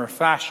form or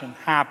fashion,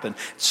 happen.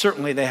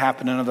 Certainly they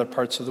happen in other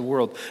parts of the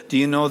world. Do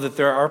you know that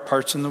there are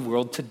parts in the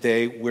world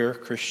today where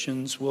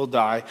Christians will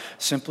die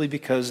simply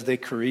because they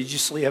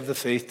courageously have the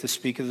faith to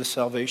speak of the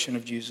salvation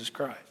of Jesus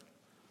Christ?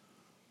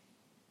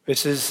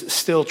 This is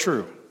still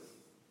true.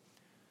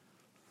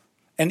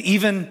 And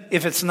even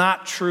if it's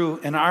not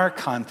true in our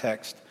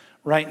context,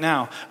 right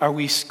now, are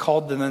we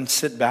called to then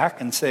sit back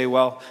and say,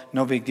 well,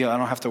 no big deal, I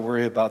don't have to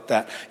worry about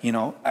that.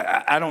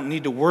 I don't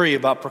need to worry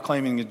about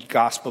proclaiming the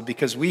gospel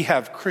because we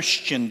have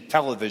Christian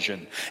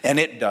television and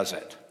it does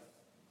it.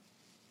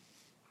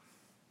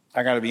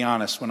 I got to be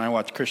honest, when I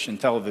watch Christian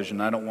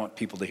television, I don't want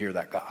people to hear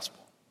that gospel.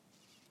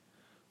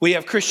 We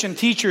have Christian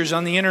teachers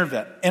on the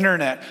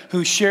internet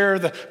who share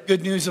the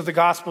good news of the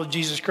gospel of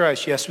Jesus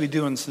Christ. Yes, we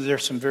do, and so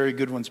there's some very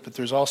good ones, but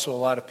there's also a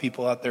lot of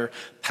people out there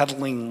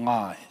peddling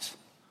lies.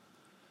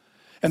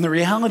 And the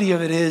reality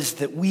of it is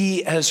that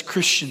we as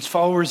Christians,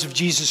 followers of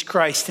Jesus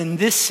Christ, in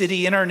this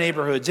city, in our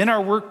neighborhoods, in our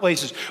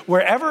workplaces,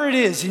 wherever it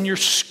is, in your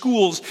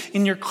schools,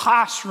 in your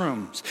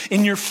classrooms,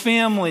 in your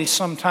families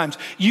sometimes,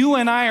 you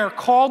and I are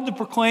called to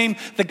proclaim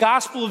the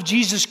gospel of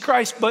Jesus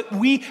Christ, but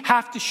we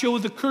have to show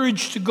the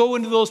courage to go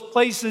into those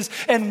places.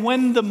 And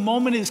when the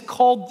moment is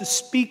called to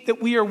speak,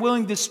 that we are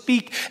willing to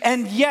speak.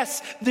 And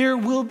yes, there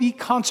will be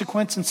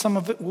consequence, and some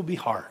of it will be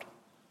hard.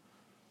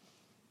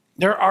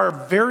 There are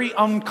very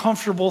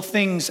uncomfortable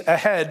things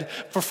ahead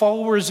for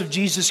followers of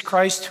Jesus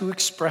Christ who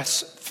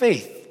express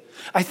faith.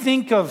 I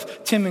think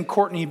of Tim and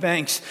Courtney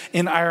Banks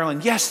in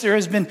Ireland. Yes, there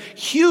has been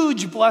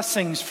huge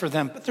blessings for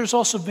them, but there's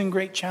also been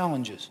great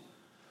challenges.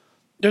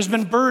 There's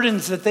been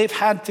burdens that they've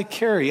had to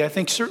carry. I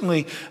think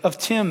certainly of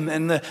Tim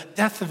and the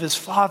death of his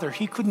father.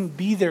 He couldn't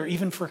be there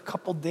even for a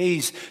couple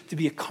days to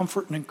be a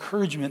comfort and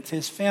encouragement to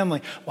his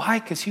family. Why?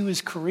 Because he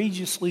was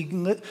courageously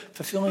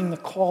fulfilling the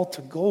call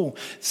to go.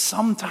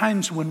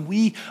 Sometimes when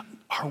we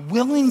are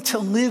willing to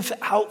live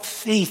out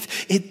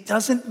faith, it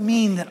doesn't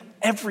mean that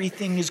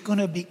everything is going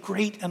to be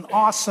great and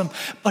awesome.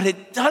 But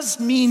it does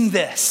mean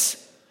this.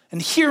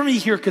 And hear me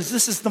here, because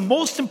this is the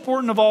most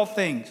important of all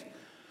things.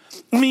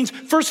 It means,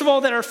 first of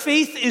all, that our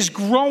faith is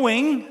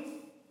growing.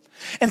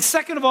 And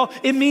second of all,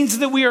 it means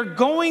that we are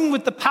going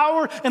with the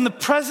power and the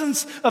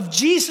presence of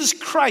Jesus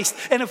Christ.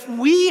 And if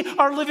we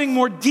are living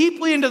more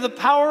deeply into the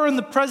power and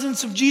the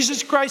presence of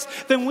Jesus Christ,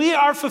 then we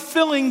are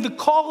fulfilling the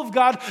call of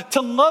God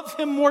to love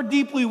him more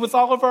deeply with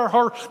all of our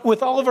heart,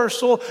 with all of our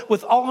soul,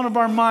 with all of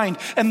our mind.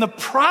 And the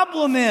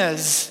problem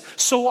is,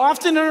 so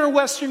often in our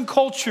Western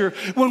culture,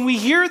 when we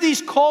hear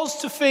these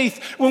calls to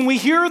faith, when we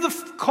hear the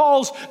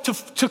calls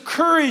to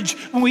courage,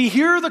 when we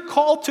hear the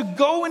call to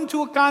go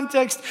into a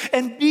context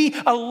and be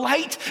a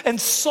light and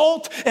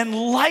salt and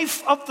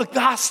life of the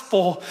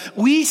gospel,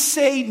 we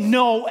say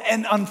no.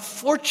 And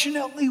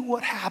unfortunately,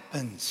 what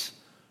happens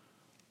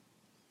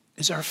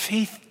is our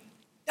faith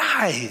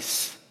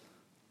dies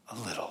a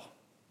little.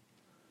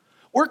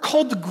 We're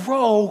called to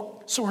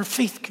grow so our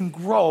faith can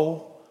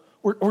grow.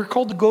 We're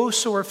called to go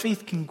so our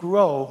faith can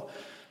grow.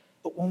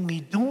 But when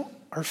we don't,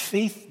 our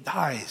faith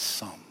dies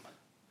some.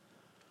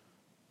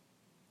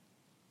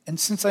 And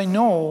since I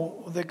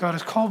know that God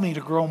has called me to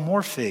grow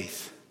more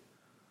faith,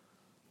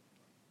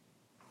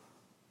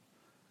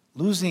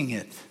 losing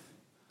it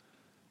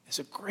is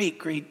a great,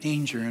 great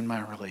danger in my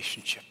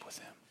relationship with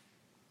him.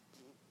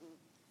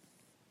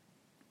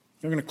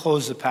 We're going to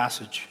close the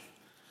passage,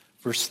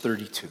 verse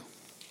 32.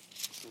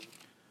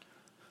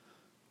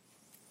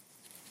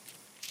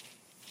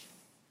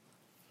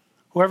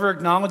 Whoever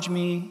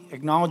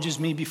acknowledges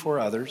me before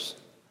others,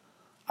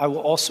 I will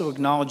also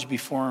acknowledge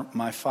before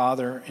my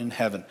Father in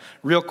heaven.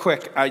 Real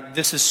quick,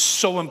 this is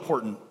so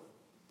important.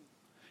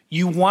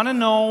 You want to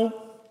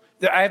know,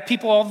 that I have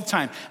people all the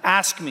time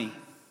ask me,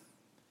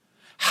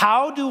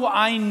 how do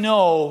I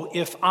know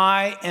if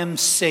I am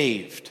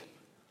saved?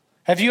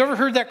 Have you ever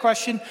heard that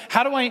question?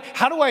 How do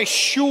I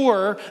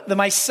assure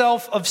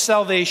myself of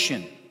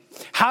salvation?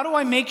 How do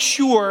I make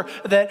sure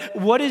that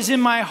what is in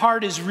my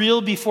heart is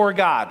real before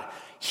God?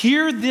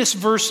 Hear this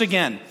verse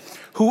again.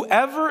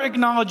 Whoever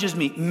acknowledges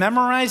me,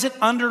 memorize it,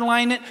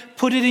 underline it,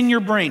 put it in your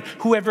brain.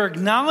 Whoever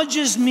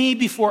acknowledges me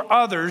before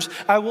others,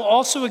 I will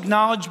also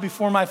acknowledge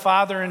before my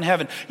Father in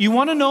heaven. You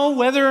want to know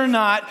whether or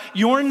not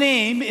your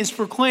name is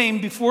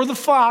proclaimed before the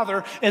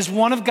Father as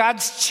one of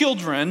God's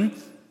children?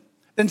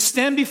 Then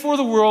stand before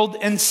the world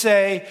and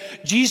say,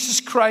 Jesus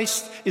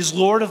Christ is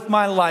Lord of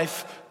my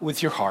life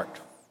with your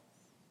heart.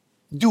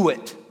 Do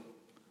it.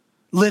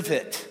 Live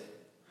it.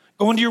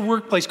 Go into your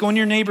workplace, go in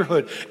your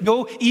neighborhood,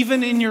 go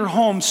even in your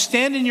home,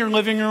 stand in your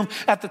living room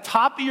at the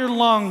top of your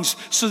lungs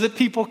so that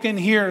people can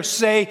hear.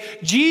 Say,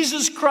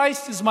 Jesus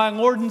Christ is my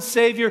Lord and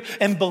Savior,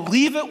 and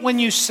believe it when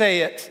you say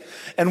it.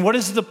 And what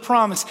is the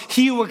promise?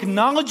 He who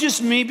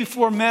acknowledges me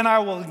before men, I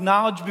will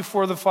acknowledge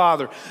before the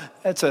Father.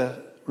 That's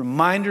a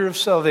reminder of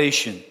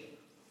salvation.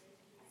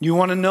 You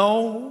want to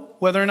know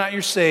whether or not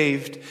you're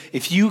saved?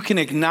 If you can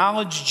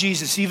acknowledge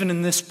Jesus, even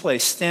in this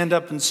place, stand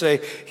up and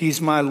say,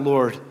 He's my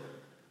Lord.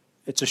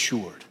 It's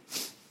assured.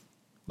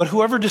 But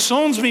whoever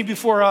disowns me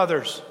before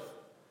others,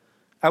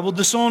 I will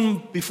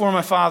disown before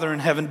my Father in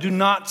heaven. Do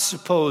not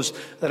suppose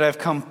that I have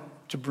come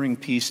to bring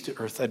peace to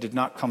earth. I did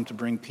not come to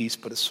bring peace,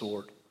 but a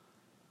sword.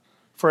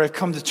 For I have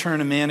come to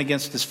turn a man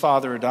against his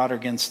father, a daughter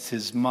against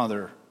his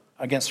mother,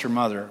 against her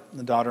mother,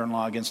 the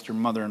daughter-in-law against her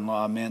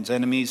mother-in-law. A man's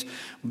enemies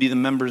will be the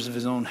members of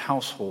his own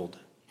household.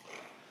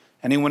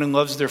 Anyone who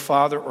loves their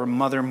father or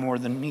mother more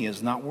than me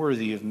is not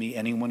worthy of me.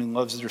 Anyone who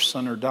loves their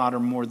son or daughter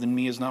more than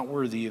me is not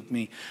worthy of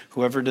me.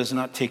 Whoever does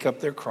not take up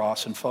their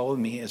cross and follow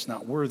me is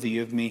not worthy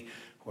of me.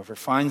 Whoever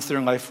finds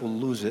their life will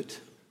lose it.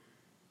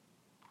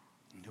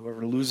 And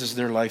whoever loses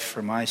their life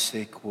for my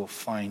sake will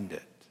find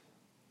it.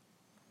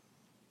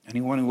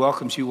 Anyone who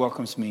welcomes you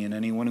welcomes me, and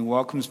anyone who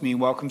welcomes me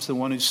welcomes the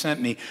one who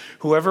sent me.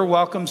 Whoever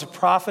welcomes a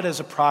prophet as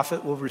a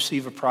prophet will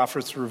receive a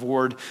prophet's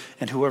reward,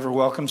 and whoever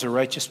welcomes a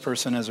righteous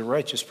person as a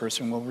righteous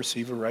person will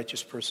receive a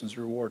righteous person's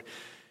reward.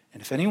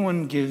 And if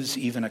anyone gives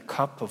even a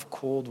cup of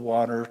cold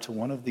water to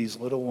one of these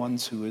little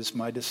ones who is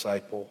my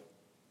disciple,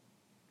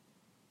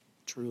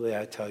 truly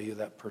I tell you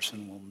that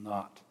person will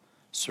not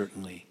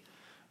certainly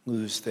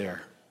lose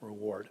their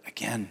reward.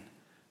 Again,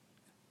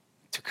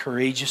 to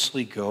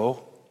courageously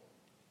go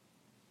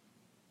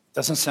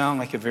doesn't sound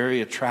like a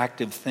very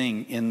attractive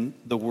thing in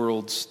the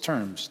world's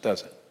terms,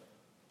 does it?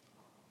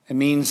 It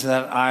means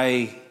that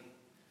I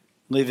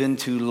live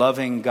into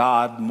loving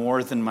God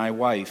more than my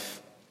wife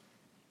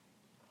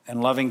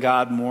and loving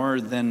God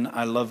more than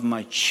I love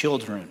my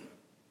children.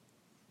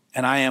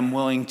 And I am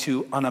willing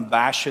to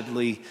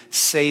unabashedly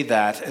say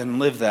that and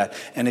live that.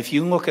 And if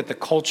you look at the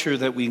culture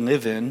that we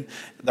live in,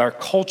 our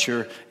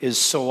culture is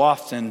so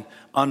often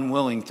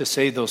unwilling to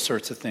say those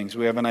sorts of things.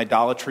 We have an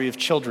idolatry of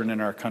children in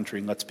our country,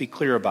 and let's be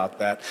clear about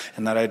that.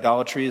 And that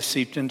idolatry is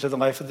seeped into the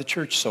life of the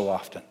church so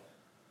often.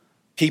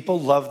 People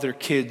love their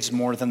kids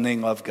more than they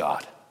love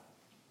God.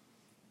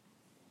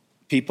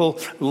 People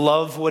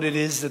love what it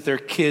is that their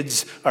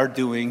kids are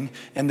doing,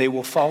 and they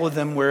will follow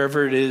them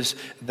wherever it is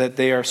that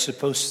they are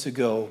supposed to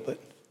go. But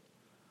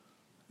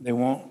They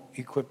won't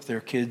equip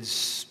their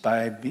kids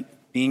by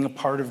being a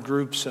part of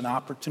groups and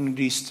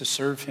opportunities to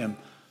serve him.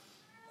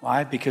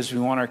 Why? Because we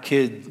want our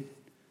kid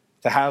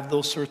to have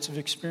those sorts of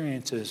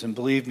experiences. And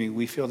believe me,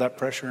 we feel that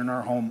pressure in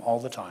our home all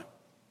the time.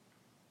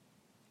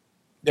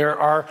 There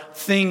are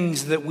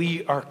things that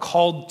we are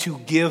called to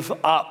give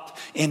up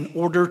in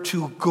order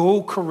to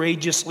go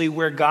courageously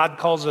where God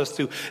calls us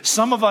to.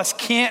 Some of us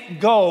can't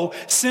go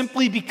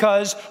simply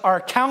because our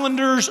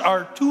calendars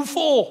are too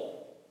full.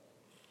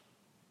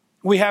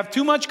 We have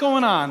too much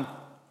going on.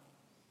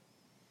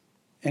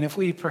 And if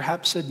we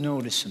perhaps said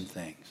no to some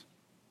things.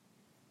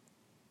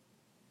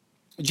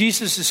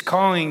 Jesus is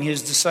calling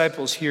his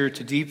disciples here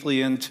to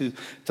deeply to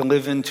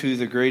live into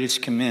the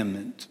greatest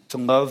commandment, to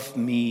love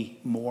me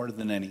more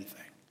than anything.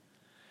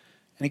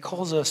 And he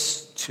calls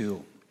us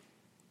to.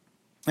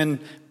 And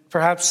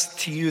perhaps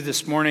to you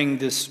this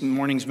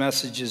morning's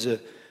message is a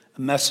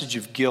message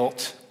of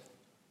guilt.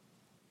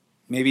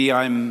 Maybe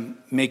I'm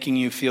making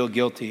you feel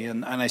guilty,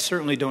 and I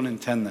certainly don't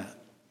intend that.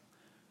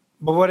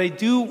 But what I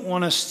do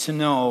want us to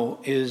know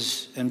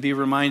is, and be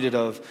reminded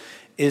of,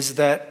 is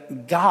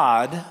that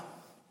God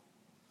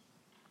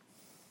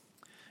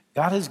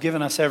has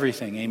given us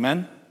everything.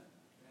 Amen?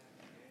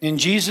 In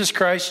Jesus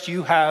Christ,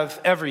 you have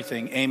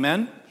everything.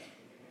 Amen?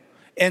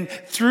 And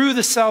through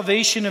the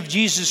salvation of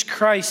Jesus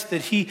Christ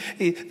that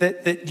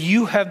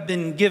you have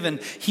been given,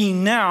 he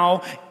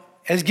now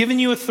has given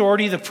you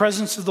authority, the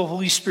presence of the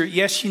Holy Spirit.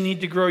 Yes, you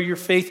need to grow your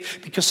faith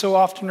because so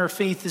often our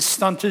faith is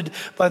stunted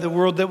by the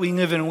world that we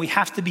live in. And we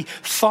have to be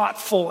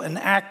thoughtful and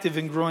active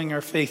in growing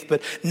our faith.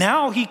 But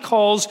now he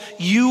calls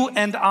you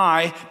and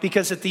I,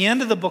 because at the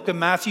end of the book of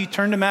Matthew,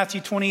 turn to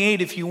Matthew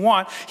 28 if you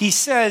want, he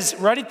says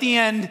right at the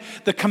end,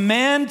 the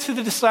command to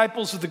the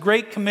disciples of the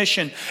Great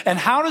Commission. And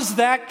how does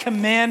that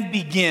command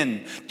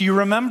begin? Do you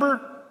remember?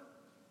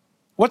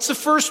 What's the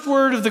first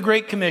word of the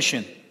Great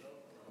Commission?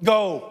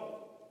 Go.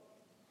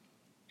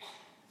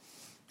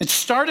 It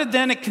started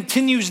then, it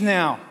continues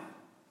now.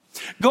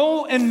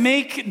 Go and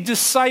make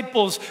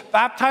disciples,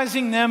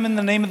 baptizing them in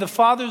the name of the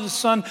Father, the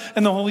Son,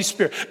 and the Holy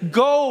Spirit.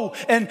 Go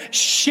and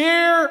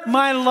share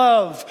my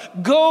love.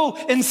 Go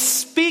and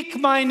speak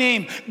my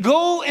name.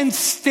 Go and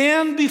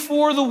stand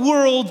before the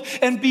world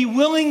and be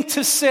willing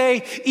to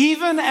say,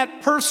 even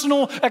at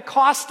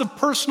cost of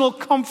personal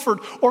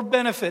comfort or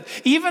benefit,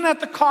 even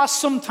at the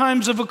cost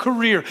sometimes of a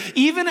career,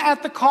 even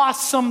at the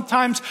cost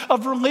sometimes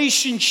of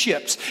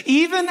relationships,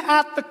 even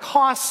at the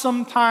cost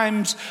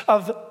sometimes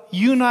of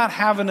you not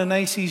having a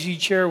nice easy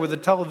chair with a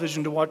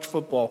television to watch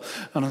football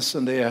on a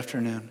Sunday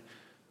afternoon.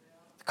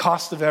 The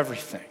cost of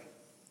everything.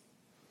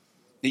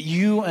 That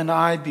you and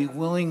I be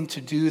willing to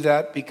do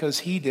that because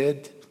he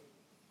did.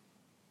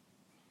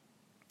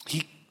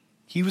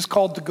 He was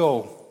called to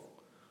go.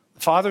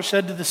 The Father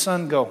said to the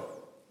Son, go.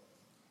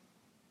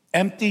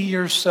 Empty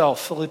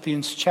yourself,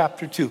 Philippians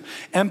chapter 2.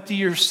 Empty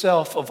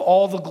yourself of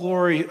all the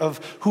glory of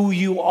who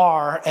you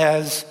are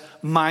as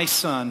my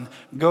son.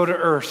 Go to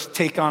earth,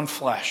 take on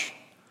flesh.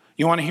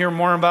 You want to hear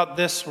more about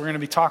this? We're going to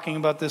be talking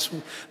about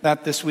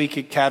that this week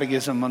at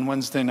Catechism on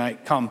Wednesday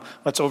night. Come,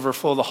 let's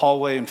overflow the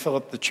hallway and fill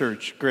up the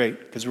church. Great,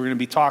 because we're going to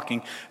be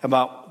talking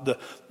about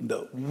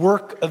the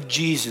work of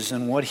Jesus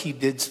and what he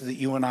did so that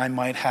you and I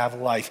might have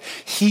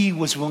life. He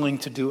was willing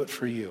to do it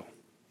for you.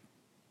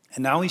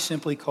 And now he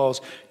simply calls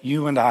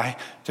you and I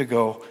to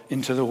go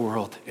into the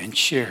world and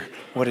share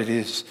what it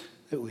is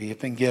that we have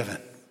been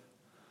given.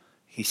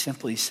 He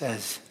simply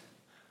says,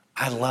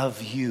 I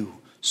love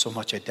you so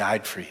much I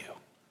died for you.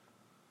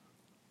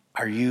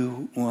 Are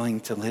you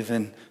willing to live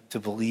into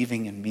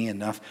believing in me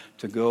enough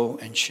to go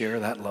and share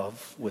that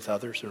love with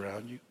others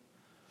around you?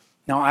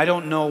 Now, I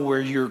don't know where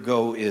your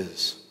go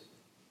is.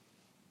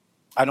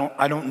 I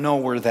don't know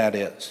where that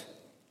is.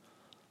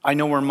 I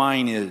know where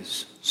mine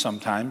is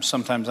sometimes.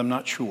 Sometimes I'm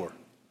not sure.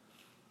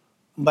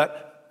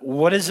 But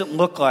what does it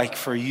look like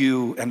for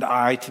you and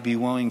I to be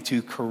willing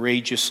to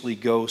courageously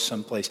go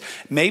someplace?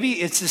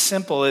 Maybe it's as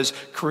simple as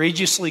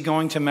courageously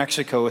going to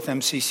Mexico with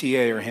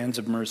MCCA or Hands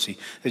of Mercy.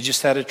 They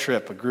just had a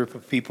trip, a group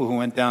of people who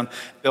went down,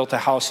 built a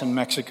house in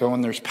Mexico,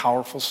 and there's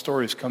powerful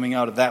stories coming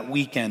out of that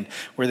weekend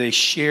where they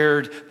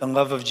shared the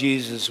love of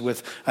Jesus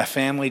with a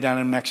family down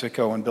in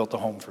Mexico and built a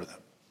home for them.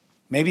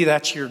 Maybe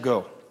that's your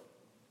go.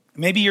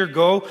 Maybe your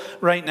go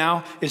right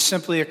now is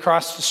simply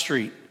across the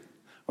street,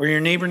 or your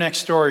neighbor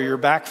next door, or your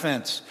back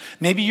fence.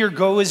 Maybe your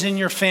go is in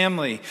your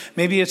family.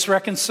 Maybe it's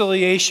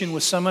reconciliation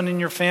with someone in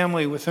your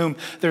family with whom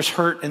there's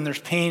hurt and there's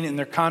pain and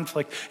there's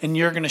conflict, and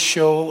you're going to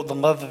show the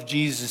love of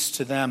Jesus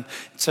to them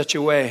in such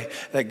a way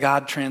that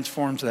God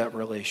transforms that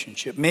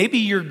relationship. Maybe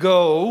your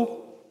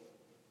go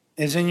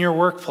is in your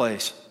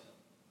workplace.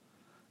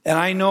 And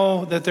I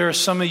know that there are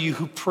some of you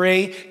who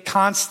pray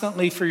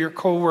constantly for your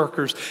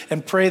coworkers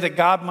and pray that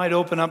God might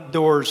open up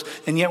doors.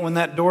 And yet when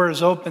that door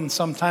is open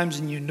sometimes,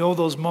 and you know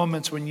those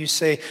moments when you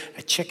say,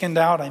 I chickened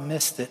out, I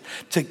missed it.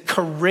 To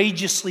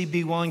courageously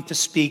be willing to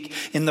speak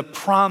in the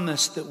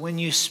promise that when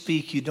you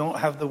speak, you don't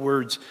have the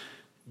words.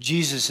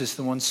 Jesus is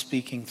the one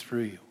speaking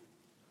through you.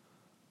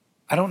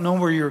 I don't know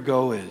where your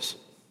go is.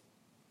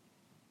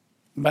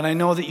 But I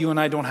know that you and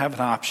I don't have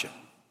an option.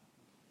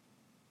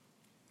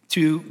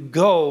 To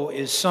go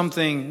is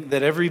something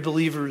that every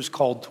believer is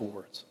called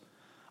towards.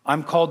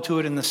 I'm called to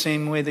it in the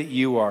same way that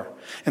you are,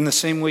 in the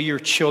same way your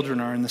children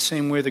are, in the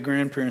same way the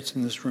grandparents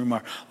in this room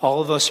are.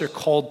 All of us are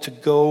called to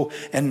go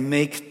and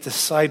make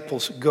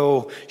disciples.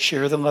 Go,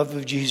 share the love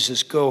of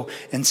Jesus. Go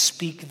and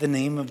speak the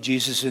name of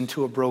Jesus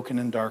into a broken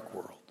and dark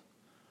world.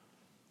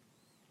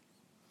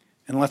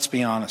 And let's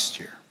be honest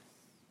here.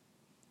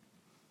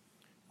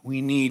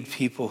 We need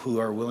people who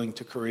are willing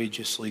to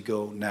courageously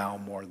go now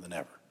more than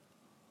ever.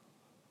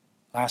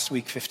 Last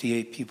week,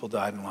 58 people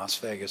died in Las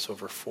Vegas,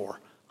 over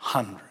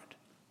 400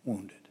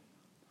 wounded.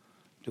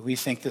 Do we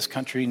think this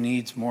country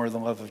needs more of the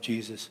love of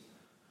Jesus?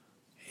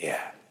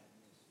 Yeah.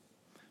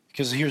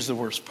 Because here's the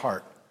worst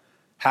part.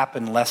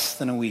 Happened less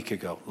than a week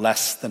ago.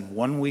 Less than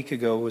 1 week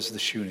ago was the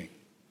shooting.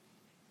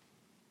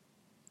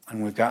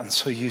 And we've gotten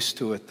so used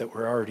to it that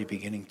we're already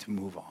beginning to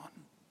move on.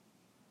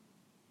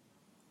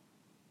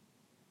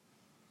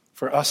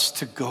 For us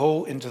to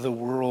go into the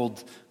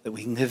world that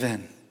we live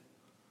in,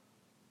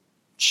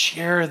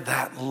 share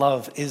that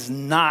love is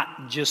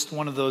not just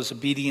one of those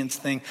obedience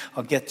things.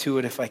 I'll get to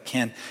it if I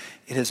can.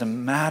 It is a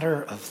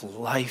matter of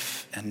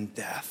life and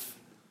death.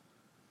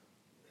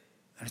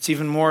 And it's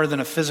even more than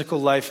a physical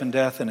life and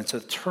death, and it's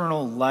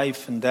eternal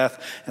life and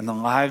death and the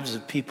lives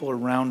of people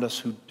around us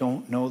who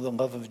don't know the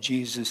love of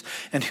Jesus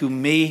and who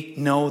may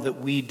know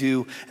that we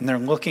do, and they're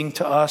looking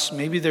to us.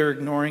 Maybe they're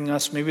ignoring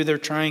us. Maybe they're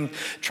trying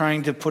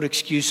to put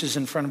excuses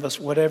in front of us,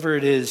 whatever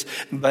it is.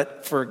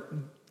 But for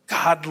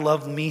God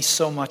loved me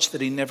so much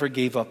that he never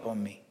gave up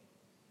on me.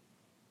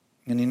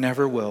 And he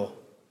never will.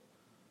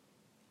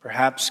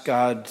 Perhaps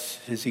God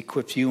has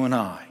equipped you and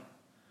I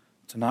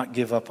to not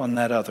give up on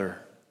that other,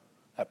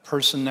 that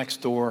person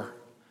next door,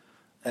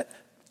 that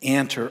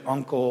aunt or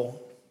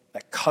uncle,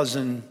 that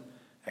cousin,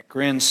 that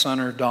grandson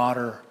or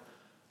daughter,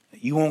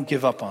 that you won't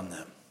give up on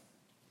them.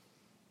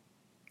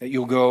 That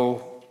you'll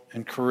go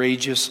and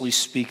courageously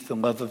speak the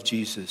love of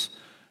Jesus,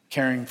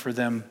 caring for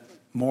them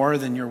more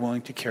than you're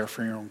willing to care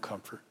for your own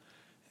comfort.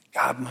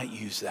 God might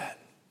use that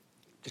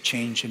to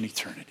change an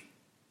eternity.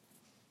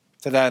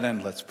 To that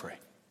end, let's pray.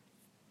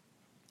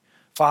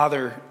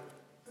 Father,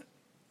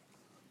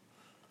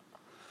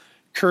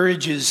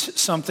 courage is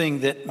something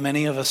that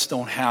many of us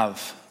don't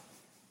have.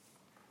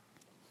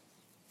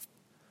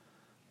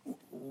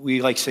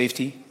 We like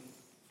safety.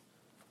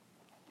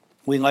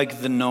 We like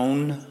the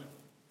known.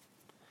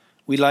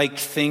 We like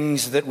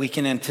things that we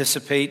can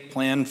anticipate,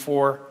 plan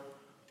for,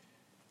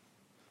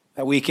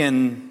 that we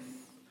can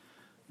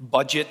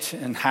budget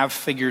and have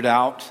figured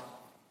out.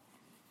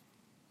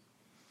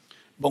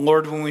 But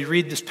Lord, when we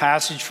read this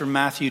passage from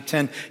Matthew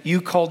 10,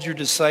 you called your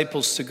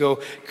disciples to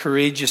go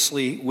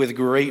courageously with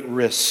great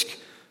risk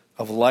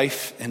of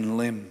life and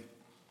limb,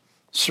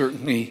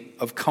 certainly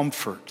of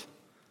comfort,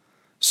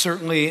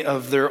 certainly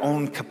of their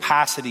own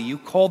capacity. You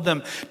called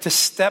them to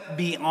step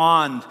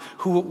beyond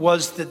who it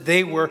was that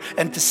they were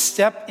and to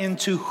step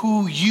into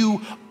who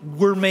you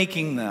were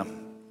making them.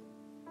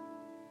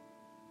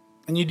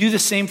 And you do the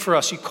same for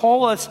us. You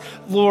call us,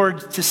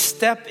 Lord, to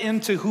step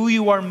into who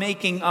you are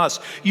making us.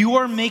 You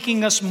are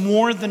making us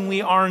more than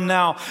we are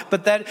now.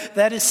 But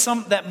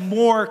that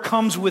more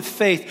comes with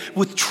faith,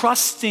 with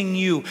trusting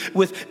you,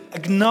 with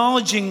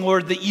acknowledging,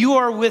 Lord, that you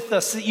are with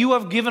us, that you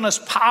have given us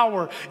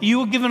power,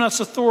 you have given us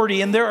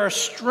authority. And there are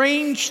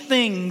strange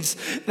things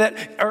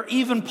that are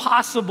even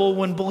possible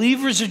when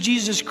believers of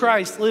Jesus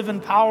Christ live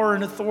in power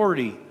and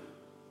authority.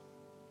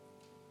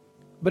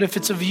 But if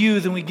it's of you,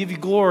 then we give you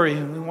glory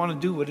and we want to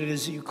do what it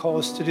is that you call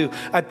us to do.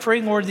 I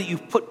pray, Lord, that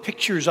you've put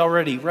pictures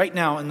already right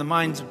now in the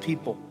minds of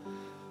people.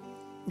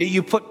 That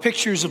you put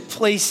pictures of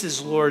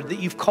places, Lord, that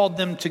you've called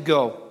them to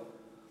go.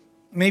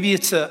 Maybe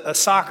it's a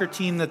soccer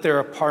team that they're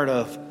a part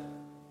of.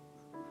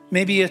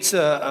 Maybe it's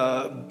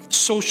a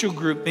social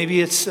group. Maybe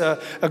it's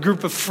a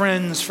group of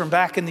friends from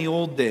back in the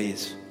old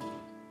days.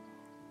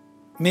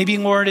 Maybe,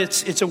 Lord,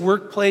 it's a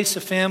workplace,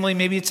 a family.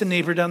 Maybe it's a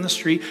neighbor down the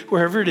street,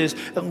 wherever it is.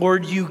 And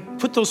Lord, you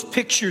put those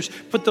pictures,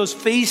 put those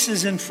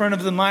faces in front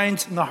of the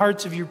minds and the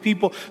hearts of your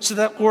people so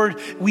that, Lord,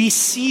 we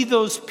see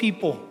those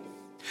people.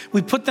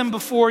 We put them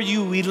before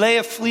you. We lay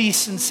a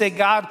fleece and say,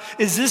 God,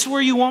 is this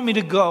where you want me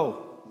to go?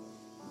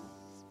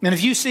 And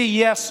if you say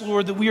yes,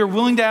 Lord, that we are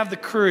willing to have the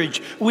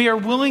courage, we are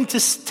willing to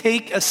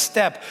take a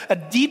step, a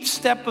deep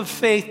step of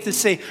faith to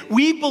say,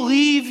 we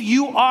believe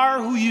you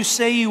are who you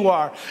say you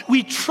are.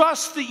 We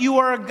trust that you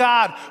are a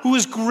God who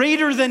is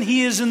greater than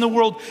he is in the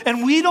world.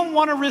 And we don't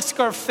want to risk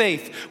our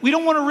faith. We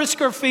don't want to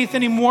risk our faith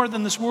any more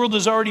than this world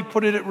has already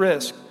put it at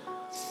risk.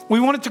 We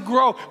want it to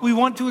grow. We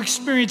want to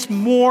experience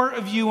more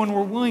of you, and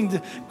we're willing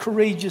to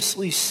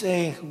courageously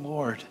say,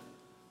 Lord,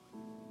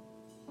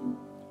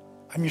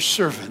 I'm your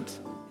servant.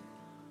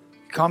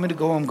 Call me to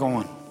go, I'm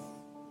going.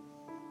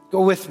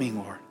 Go with me,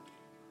 Lord.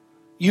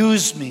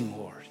 Use me,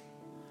 Lord.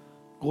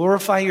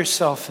 Glorify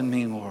yourself in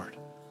me, Lord.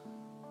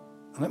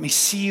 And let me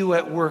see you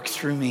at work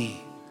through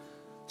me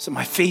so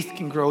my faith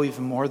can grow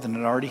even more than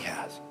it already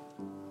has.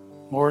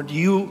 Lord,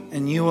 you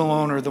and you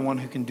alone are the one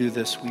who can do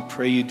this. We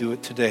pray you do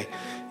it today.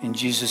 In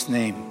Jesus'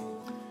 name,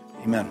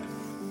 amen.